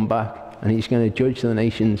going to come back and he's going to judge the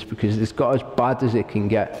nations because it's got as bad as it can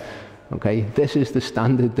get. Okay, this is the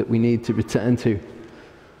standard that we need to return to.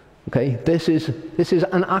 Okay, this is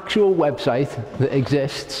an actual website that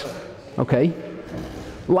exists. Okay,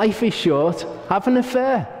 life is short, have an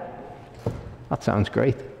affair. That sounds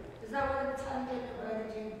great. Is that what it's under? Where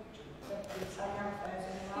did you sign up as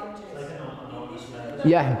an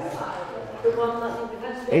Yeah. The one that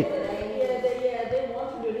they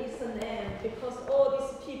want to release the name because all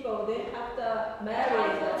these people, they have to marry.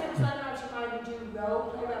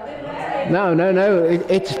 No.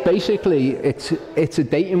 It's basically, it's a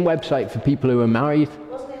dating website for people who are married.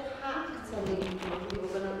 Wasn't it hacked and they were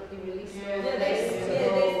going to be released?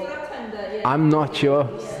 They threatened. I'm not sure.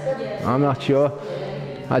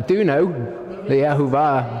 I do know that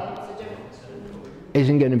YHVH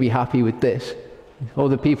isn't going to be happy with this. All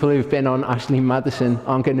the people who've been on Ashley Madison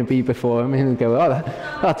aren't going to be before him and go, oh,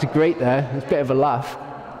 that's great there. It's a bit of a laugh.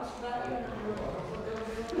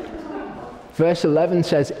 Verse 11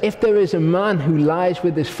 says, if there is a man who lies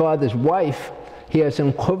with his father's wife, he has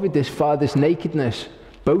uncovered his father's nakedness.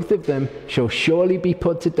 Both of them shall surely be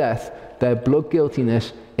put to death. Their blood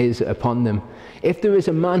guiltiness is upon them. If there is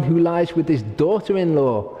a man who lies with his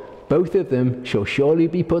daughter-in-law, both of them shall surely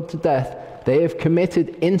be put to death. They have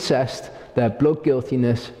committed incest. Their blood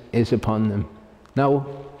guiltiness is upon them. Now,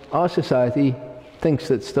 our society thinks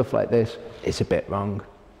that stuff like this is a bit wrong.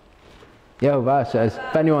 YHVH says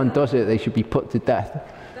if anyone does it, they should be put to death.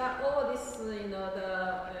 That all this, the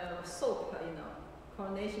soap,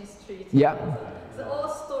 Coronation Street. Yeah. It's all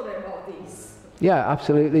story about this. Yeah,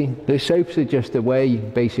 absolutely. The soaps are just a way,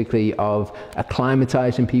 basically, of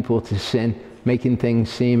acclimatizing people to sin, making things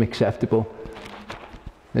seem acceptable.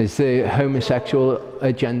 There's the homosexual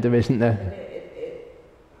agenda, isn't there?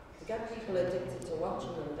 It gets people addicted to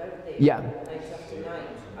watching them, don't they? Yeah. Night after night.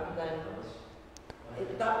 And then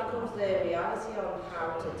that becomes their reality on how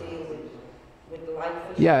to deal with with life.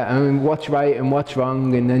 Yeah, I mean, what's right and what's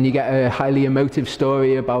wrong, and then you get a highly emotive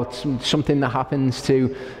story about something that happens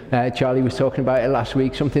to, Charlie was talking about it last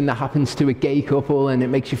week, something that happens to a gay couple, and it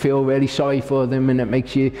makes you feel really sorry for them, and it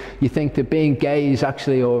makes you think that being gay is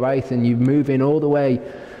actually all right, and you're moving all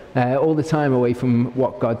the time away from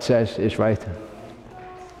what God says is right.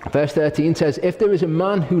 Verse 13 says, if there is a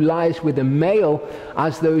man who lies with a male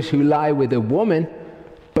as those who lie with a woman,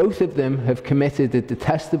 both of them have committed a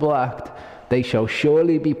detestable act. They shall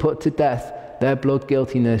surely be put to death. Their blood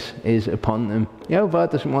guiltiness is upon them. Yehovah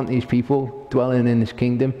doesn't want these people dwelling in his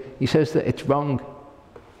kingdom. He says that it's wrong.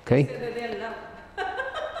 Okay?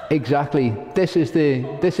 Exactly. This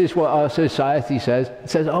is what our society says. It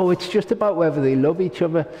says, oh, it's just about whether they love each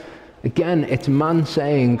other. Again, it's man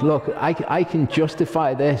saying, look, I can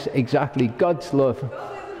justify this. Exactly. God's love.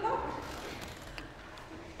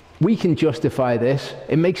 We can justify this.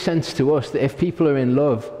 It makes sense to us that if people are in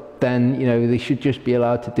love, then, they should just be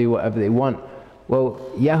allowed to do whatever they want. Well,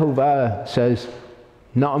 Yehovah says,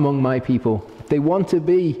 not among my people. If they want to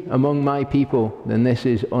be among my people, then this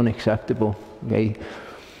is unacceptable. Okay?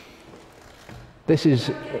 This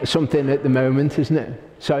is something at the moment, isn't it?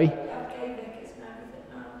 Sorry?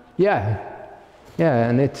 Yeah,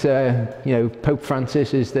 and it's, Pope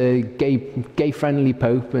Francis is the gay-friendly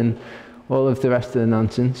Pope and all of the rest of the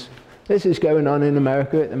nonsense. This is going on in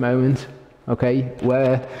America at the moment, okay,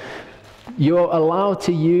 where you're allowed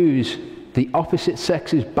to use the opposite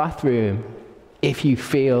sex's bathroom if you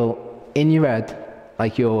feel in your head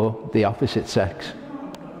like you're the opposite sex.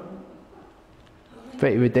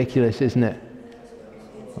 Pretty ridiculous, isn't it?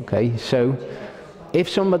 Okay, so if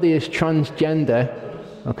somebody is transgender,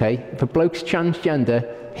 okay, if a bloke's transgender,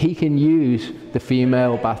 he can use the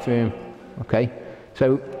female bathroom, okay?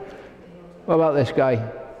 So, what about this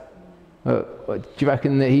guy? Do you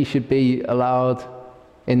reckon that he should be allowed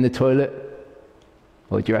in the toilet?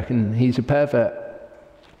 Or do you reckon he's a pervert?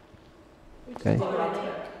 Okay. When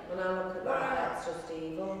I look at that, it's just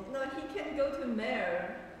evil. No, he can go to male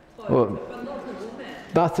toilet, Well, but not a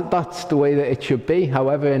woman. That's the way that it should be.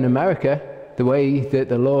 However, in America, the way that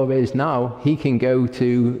the law is now, he can go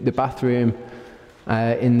to the bathroom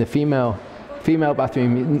in the female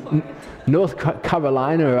bathroom. North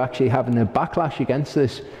Carolina are actually having a backlash against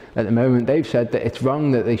this at the moment. They've said that it's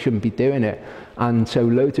wrong, that they shouldn't be doing it. And so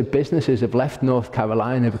loads of businesses have left North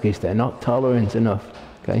Carolina because they're not tolerant enough.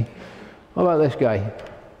 Okay. What about this guy?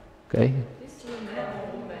 Okay.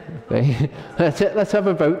 Okay. Let's have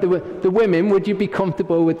a vote. The women, would you be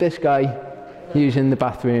comfortable with this guy using the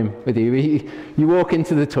bathroom with you? You walk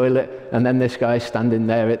into the toilet and then this guy's standing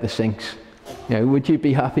there at the sinks. Would you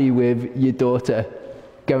be happy with your daughter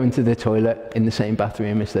going to the toilet in the same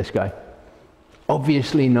bathroom as this guy?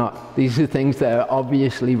 Obviously not. These are things that are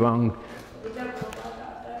obviously wrong.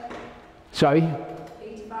 Sorry?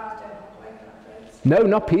 No,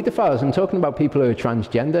 not paedophiles. I'm talking about people who are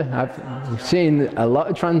transgender. I've seen a lot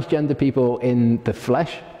of transgender people in the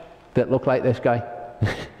flesh that look like this guy.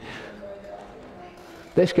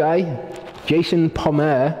 This guy, Jason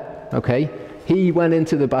Pomer, okay, he went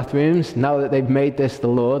into the bathrooms, now that they've made this the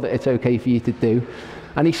law, that it's okay for you to do,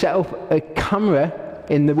 and he set up a camera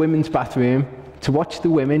in the women's bathroom to watch the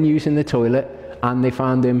women using the toilet, and they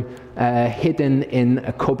found him hidden in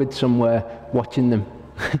a cupboard somewhere watching them.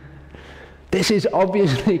 This is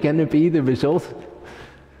obviously going to be the result.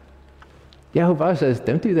 Yehovah says,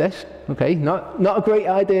 don't do this, okay? Not a great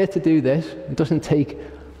idea to do this. It doesn't take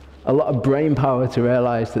a lot of brain power to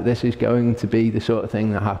realize that this is going to be the sort of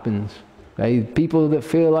thing that happens. Okay? People that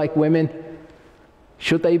feel like women,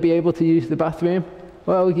 should they be able to use the bathroom?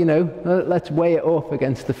 Well, let's weigh it up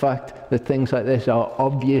against the fact that things like this are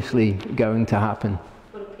obviously going to happen.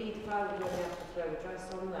 But a paedophile would really have to throw a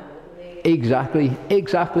dress on them, wouldn't they? Exactly.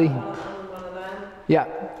 One of them, Yeah.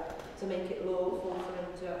 to make it lawful for them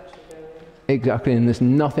to actually go in. Exactly, and there's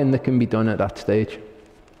nothing that can be done at that stage.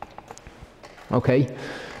 Okay.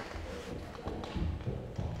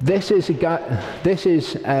 This is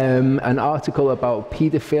an article about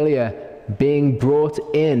paedophilia being brought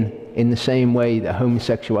in the same way that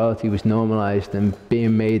homosexuality was normalized and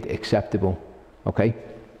being made acceptable. Okay?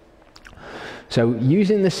 So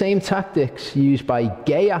using the same tactics used by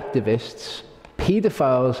gay activists,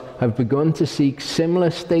 paedophiles have begun to seek similar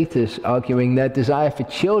status, arguing their desire for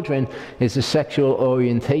children is a sexual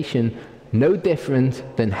orientation no different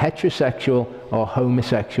than heterosexual or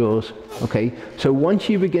homosexuals. Okay, so once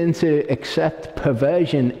you begin to accept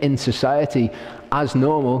perversion in society as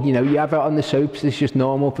normal, you have it on the soaps, it's just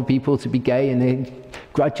normal for people to be gay, and it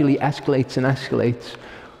gradually escalates and escalates.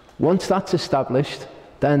 Once that's established,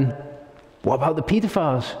 then what about the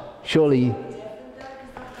paedophiles? Surely...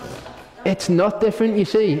 It's not different, you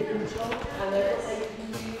see.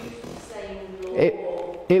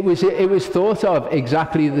 It was thought of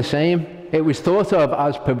exactly the same. It was thought of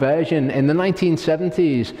as perversion. In the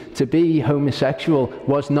 1970s, to be homosexual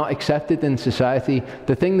was not accepted in society.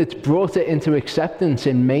 The thing that's brought it into acceptance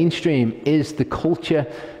in mainstream is the culture.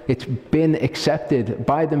 It's been accepted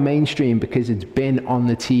by the mainstream because it's been on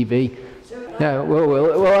the TV. Now,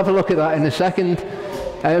 we'll have a look at that in a second.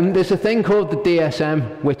 There's a thing called the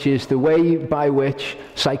DSM, which is the way by which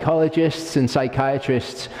psychologists and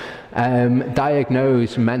psychiatrists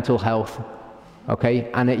diagnose mental health.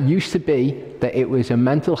 Okay, and it used to be that it was a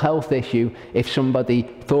mental health issue if somebody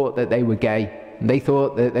thought that they were gay. They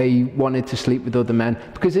thought that they wanted to sleep with other men,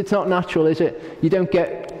 because it's not natural, is it? You don't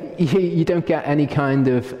get any kind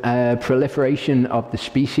of proliferation of the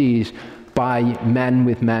species by men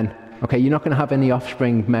with men. Okay, you're not going to have any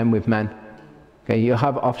offspring men with men. Okay, you'll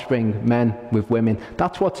have offspring men with women.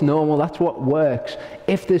 That's what's normal. That's what works.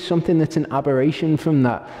 If there's something that's an aberration from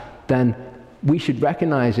that, then we should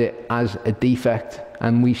recognize it as a defect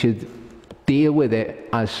and we should deal with it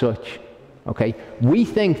as such. Okay, we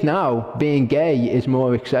think now being gay is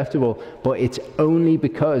more acceptable, but it's only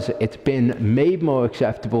because it's been made more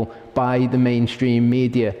acceptable by the mainstream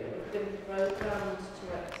media.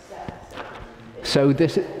 So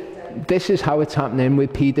this is how it's happening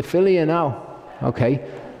with paedophilia now. Okay,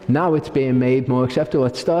 now it's being made more acceptable.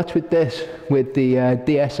 It starts with this, with the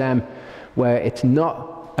DSM, where it's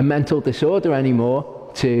not a mental disorder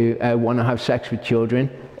anymore to want to have sex with children.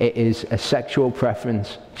 It is a sexual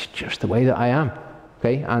preference. It's just the way that I am.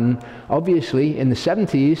 Okay, and obviously in the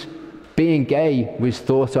 70s, being gay was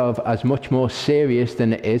thought of as much more serious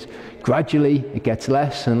than it is. Gradually, it gets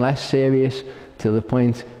less and less serious to the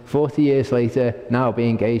point 40 years later, now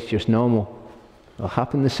being gay is just normal. It'll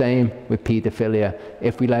happen the same with paedophilia.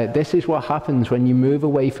 If we this is what happens when you move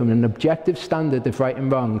away from an objective standard of right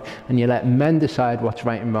and wrong and you let men decide what's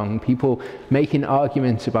right and wrong. People making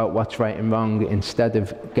arguments about what's right and wrong instead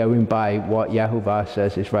of going by what YHVH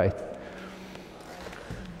says is right.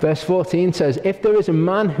 Verse 14 says, if there is a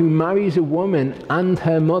man who marries a woman and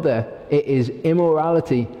her mother, it is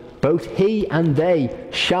immorality. Both he and they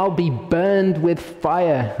shall be burned with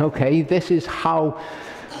fire. Okay, this is how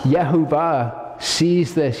YHVH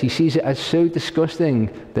sees this. He sees it as so disgusting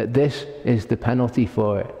that this is the penalty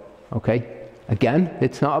for it. Okay? Again,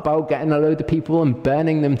 it's not about getting a load of people and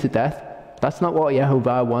burning them to death. That's not what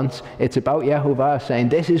YHVH wants. It's about YHVH saying,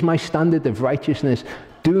 this is my standard of righteousness.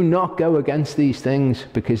 Do not go against these things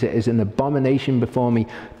because it is an abomination before me.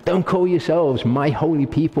 Don't call yourselves my holy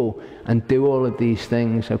people and do all of these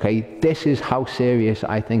things. Okay? This is how serious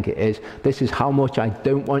I think it is. This is how much I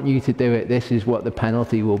don't want you to do it. This is what the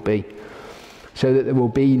penalty will be. So that there will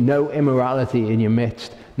be no immorality in your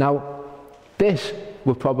midst. Now, this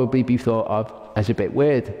would probably be thought of as a bit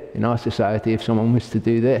weird in our society if someone was to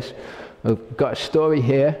do this. We've got a story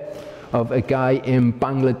here of a guy in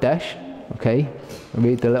Bangladesh. Okay, I'll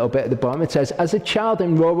read the little bit at the bottom. It says, as a child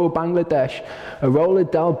in rural Bangladesh, Arola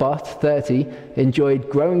Dalbot, 30, enjoyed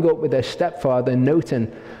growing up with her stepfather, Notan.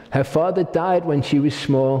 Her father died when she was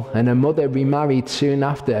small, and her mother remarried soon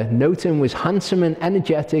after. Notan was handsome and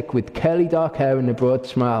energetic, with curly dark hair and a broad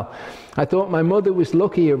smile. I thought my mother was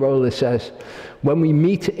lucky, Arola says. When we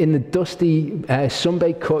meet in the dusty,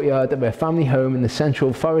 sunbaked courtyard of her family home in the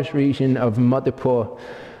central forest region of Madhepur,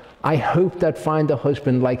 I hoped I'd find a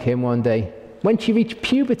husband like him one day. When she reached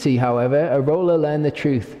puberty, however, Arola learned the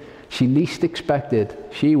truth. She least expected.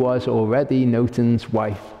 She was already Notan's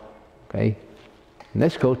wife. Okay? In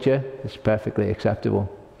this culture, it's perfectly acceptable.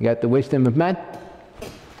 You get the wisdom of men.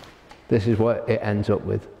 This is what it ends up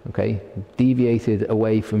with. Okay? Deviated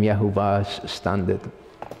away from YHVH's standard.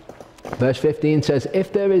 Verse 15 says,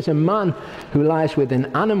 if there is a man who lies with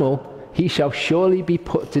an animal, he shall surely be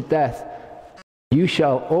put to death. You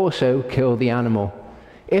shall also kill the animal.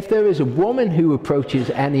 If there is a woman who approaches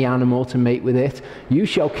any animal to mate with it, you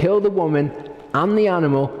shall kill the woman and the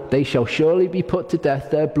animal. They shall surely be put to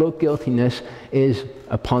death. Their blood guiltiness is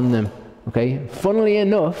upon them. Okay? Funnily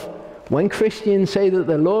enough, when Christians say that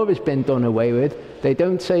the law has been done away with, they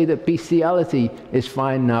don't say that bestiality is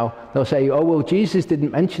fine now. They'll say, oh, well, Jesus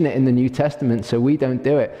didn't mention it in the New Testament, so we don't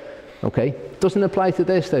do it. Okay? Doesn't apply to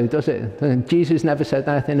this though, does it? Jesus never said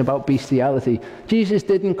anything about bestiality. Jesus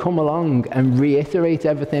didn't come along and reiterate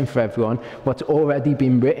everything for everyone, what's already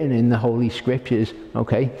been written in the Holy Scriptures.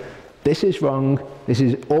 Okay? This is wrong. This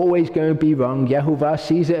is always going to be wrong. YHVH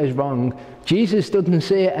sees it as wrong. Jesus doesn't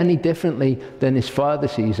see it any differently than his Father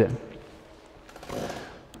sees it.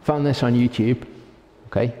 Found this on YouTube.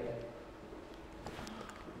 Okay?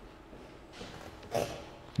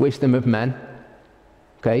 Wisdom of men.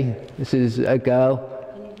 Okay, this is a girl.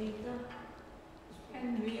 Can you read that?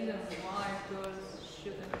 10 reasons why girls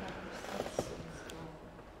shouldn't have sex.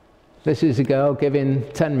 This is a girl giving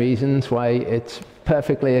 10 reasons why it's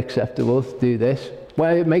perfectly acceptable to do this,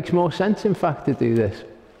 why it makes more sense, in fact, to do this.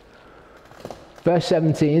 Verse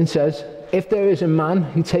 17 says, if there is a man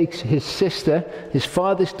who takes his sister, his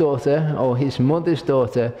father's daughter, or his mother's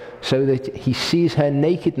daughter, so that he sees her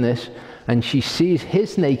nakedness, and she sees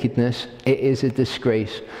his nakedness, it is a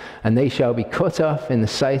disgrace, and they shall be cut off in the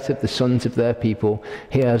sight of the sons of their people.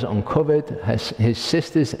 He has uncovered his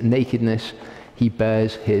sister's nakedness, he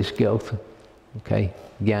bears his guilt. Okay,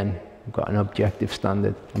 again, we've got an objective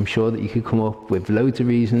standard. I'm sure that you could come up with loads of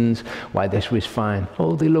reasons why this was fine.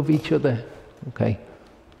 Oh, they love each other. Okay,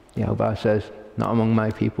 YHVH says, not among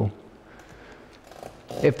my people.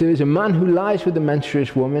 If there is a man who lies with a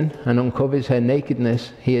menstruous woman and uncovers her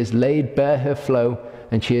nakedness, he has laid bare her flow,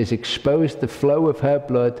 and she has exposed the flow of her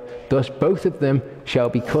blood. Thus both of them shall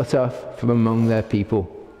be cut off from among their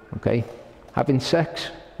people. Okay? Having sex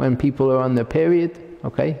when people are on their period,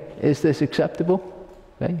 okay? Is this acceptable?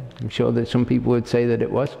 Okay? I'm sure that some people would say that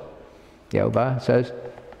it was. YHVH says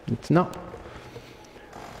it's not.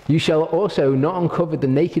 You shall also not uncover the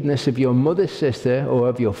nakedness of your mother's sister or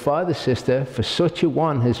of your father's sister, for such a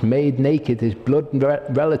one has made naked his blood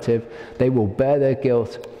relative, they will bear their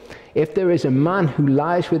guilt. If there is a man who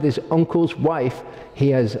lies with his uncle's wife, he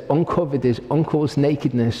has uncovered his uncle's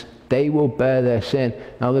nakedness, they will bear their sin.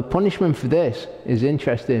 Now the punishment for this is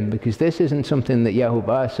interesting, because this isn't something that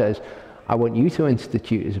YHVH says, I want you to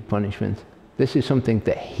institute as a punishment. This is something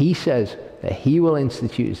that he says that he will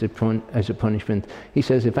institute as a punishment. He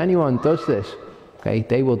says, if anyone does this, okay,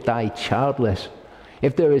 they will die childless.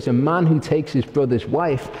 If there is a man who takes his brother's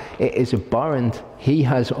wife, it is abhorrent. He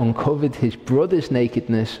has uncovered his brother's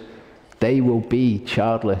nakedness. They will be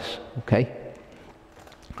childless. Okay?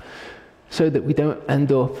 So that we don't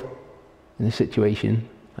end up in a situation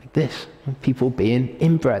like this, people being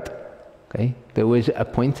inbred. Okay? There was a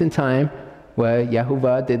point in time where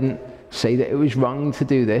YHVH didn't say that it was wrong to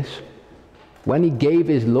do this. When he gave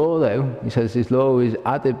his law, though, he says his law was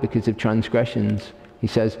added because of transgressions. He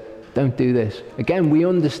says, don't do this. Again, we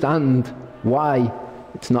understand why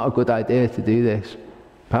it's not a good idea to do this.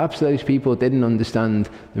 Perhaps those people didn't understand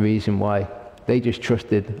the reason why. They just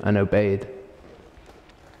trusted and obeyed.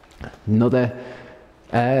 Another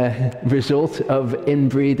result of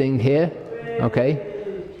inbreeding here,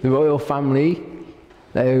 okay? The royal family,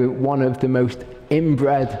 they're one of the most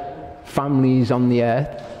inbred families on the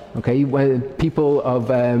earth. Okay, where people of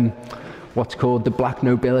what's called the black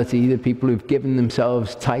nobility, the people who've given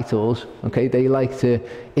themselves titles, okay, they like to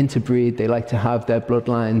interbreed, they like to have their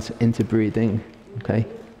bloodlines interbreeding, okay,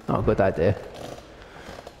 not a good idea.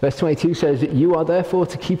 Verse 22 says, you are therefore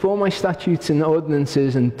to keep all my statutes and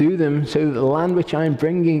ordinances and do them, so that the land which I am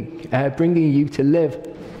bringing you to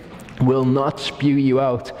live will not spew you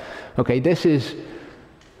out. Okay, this is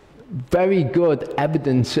very good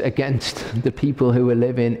evidence against the people who are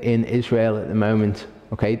living in Israel at the moment.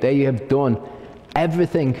 Okay, they have done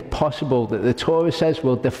everything possible that the Torah says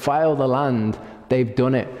will defile the land. They've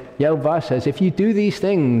done it. YHVH says, if you do these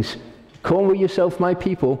things, call yourself my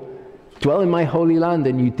people, dwell in my holy land,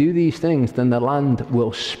 and you do these things, then the land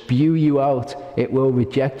will spew you out. It will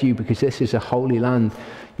reject you, because this is a holy land.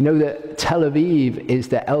 You know that Tel Aviv is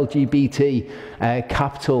the LGBT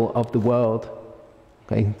capital of the world.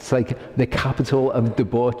 Okay? It's like the capital of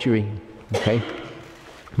debauchery. Okay?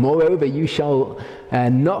 Moreover, you shall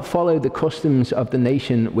not follow the customs of the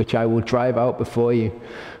nation which I will drive out before you.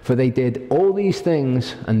 For they did all these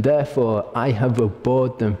things, and therefore I have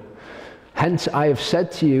abhorred them. Hence I have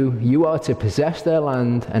said to you, you are to possess their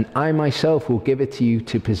land, and I myself will give it to you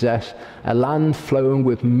to possess, a land flowing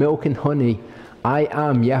with milk and honey. I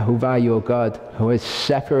am YHVH your God, who has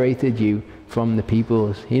separated you from the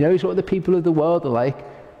peoples. He knows what the people of the world are like.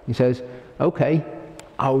 He says, okay,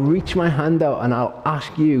 I'll reach my hand out and I'll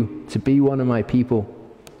ask you to be one of my people.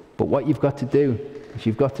 But what you've got to do is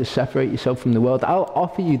you've got to separate yourself from the world. I'll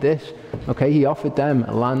offer you this. Okay, he offered them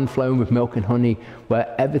a land flowing with milk and honey,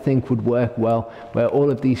 where everything would work well, where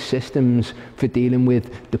all of these systems for dealing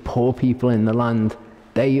with the poor people in the land,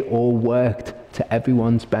 they all worked to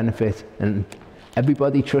everyone's benefit. And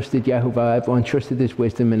everybody trusted YHVH, everyone trusted his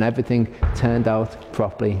wisdom, and everything turned out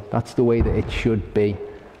properly. That's the way that it should be.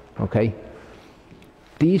 Okay?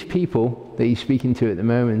 These people that he's speaking to at the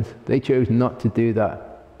moment, they chose not to do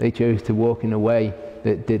that. They chose to walk in a way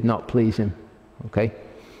that did not please him. Okay?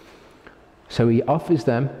 So he offers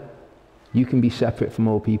them, you can be separate from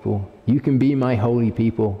all people. You can be my holy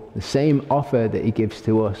people. The same offer that he gives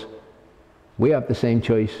to us. We have the same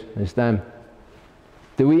choice as them.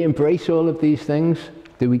 Do we embrace all of these things?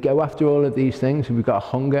 Do we go after all of these things? Have we got a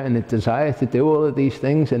hunger and a desire to do all of these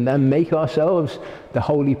things and then make ourselves the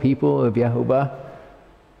holy people of Yehovah?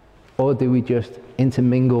 Or do we just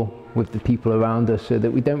intermingle with the people around us so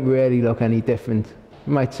that we don't really look any different?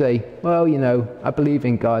 We might say, well, you know, I believe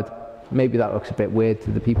in God. Maybe that looks a bit weird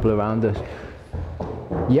to the people around us.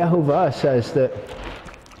 Yehovah says that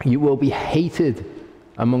you will be hated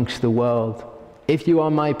amongst the world. If you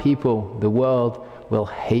are my people, the world will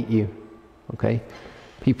hate you. Okay?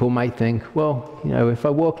 People might think, well, you know, if I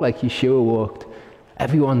walk like Yeshua walked,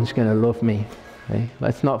 everyone's going to love me. Okay?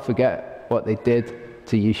 Let's not forget what they did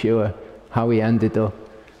to Yeshua, how he ended up.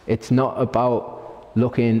 It's not about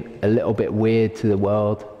looking a little bit weird to the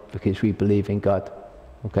world because we believe in God.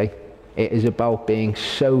 Okay? It is about being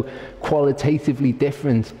so qualitatively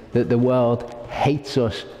different that the world hates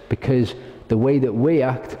us because the way that we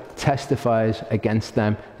act testifies against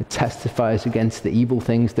them. It testifies against the evil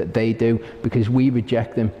things that they do because we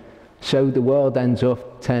reject them. So the world ends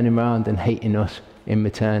up turning around and hating us in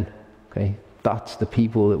return. Okay? That's the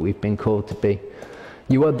people that we've been called to be.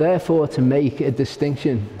 You are therefore to make a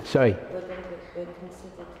distinction. Sorry. We're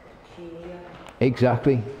considered peculiar.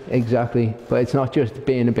 Exactly. But it's not just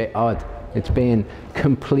being a bit odd. It's being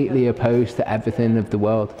completely opposed to everything of the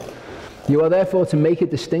world. You are therefore to make a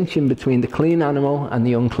distinction between the clean animal and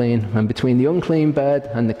the unclean, and between the unclean bird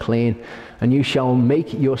and the clean. And you shall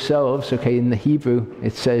make yourselves, okay, in the Hebrew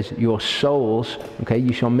it says your souls, okay,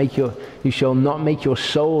 you shall not make your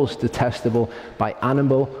souls detestable by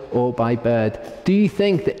animal or by bird. Do you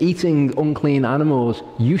think that eating unclean animals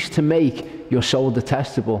used to make your soul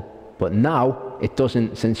detestable? But now it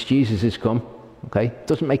doesn't, since Jesus has come. Okay, it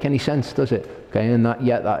doesn't make any sense, does it? Okay, and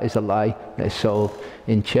that is a lie that is sold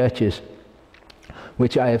in churches,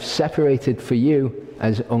 which I have separated for you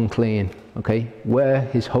as unclean. Okay, we're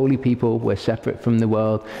his holy people, we're separate from the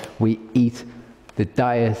world, we eat the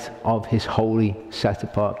diet of his holy, set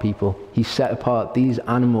apart people. He set apart these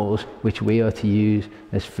animals which we are to use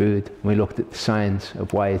as food. We looked at the science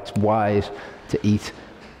of why it's wise to eat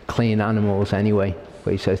clean animals anyway,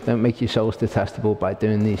 but he says don't make your souls detestable by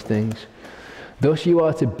doing these things. Thus you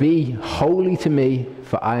are to be holy to me,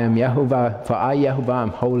 for I am Yehovah, for I, Yehovah, am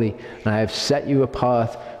holy, and I have set you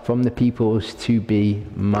apart from the peoples to be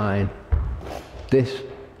mine. This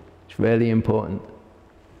is really important.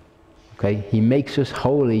 Okay, he makes us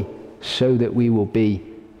holy so that we will be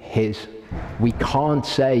his. We can't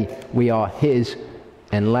say we are his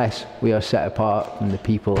unless we are set apart from the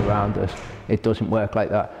people around us. It doesn't work like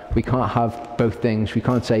that. We can't have both things. We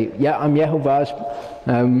can't say, yeah, I'm Yehovah's,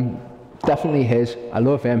 definitely his, I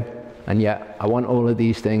love him, and yet I want all of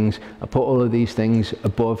these things. I put all of these things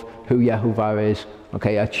above who Yehovah is.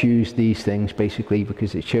 Okay, I choose these things basically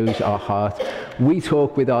because it shows our heart. We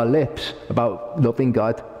talk with our lips about loving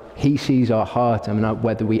God. He sees our heart and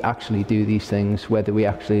whether we actually do these things, whether we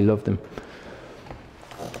actually love them.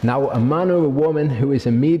 Now a man or a woman who is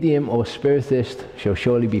a medium or spiritist shall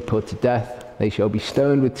surely be put to death. They shall be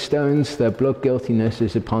stoned with stones, their blood guiltiness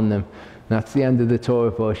is upon them. And that's the end of the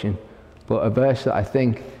Torah portion. But a verse that I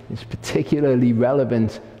think is particularly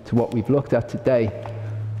relevant to what we've looked at today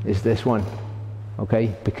is this one,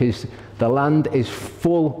 okay? Because the land is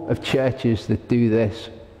full of churches that do this,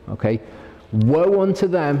 okay? Woe unto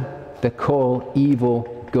them that call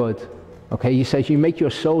evil good, okay? He says, you make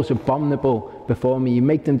your souls abominable before me. You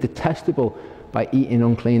make them detestable by eating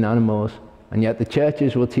unclean animals. And yet the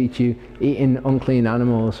churches will teach you eating unclean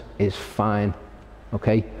animals is fine,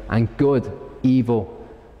 okay? And good, evil.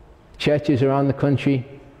 Churches around the country,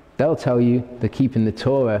 they'll tell you that keeping the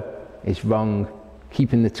Torah is wrong.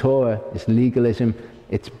 Keeping the Torah is legalism,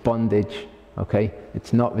 it's bondage, okay?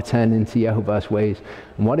 It's not returning to Yehovah's ways.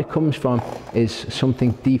 And what it comes from is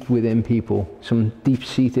something deep within people, some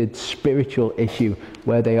deep-seated spiritual issue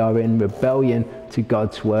where they are in rebellion to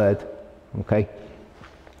God's word, okay?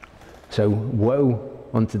 So woe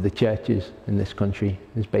unto the churches in this country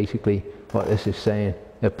is basically what this is saying.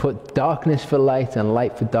 They put darkness for light and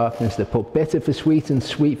light for darkness. They put bitter for sweet and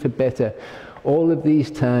sweet for bitter. All of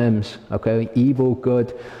these terms, okay, evil,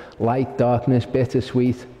 good, light, darkness, bitter,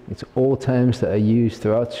 sweet, it's all terms that are used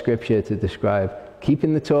throughout Scripture to describe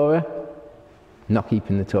keeping the Torah, not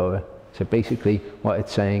keeping the Torah. So basically what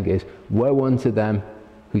it's saying is, woe unto them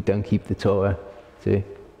who don't keep the Torah, to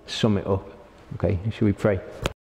sum it up. Okay, should we pray?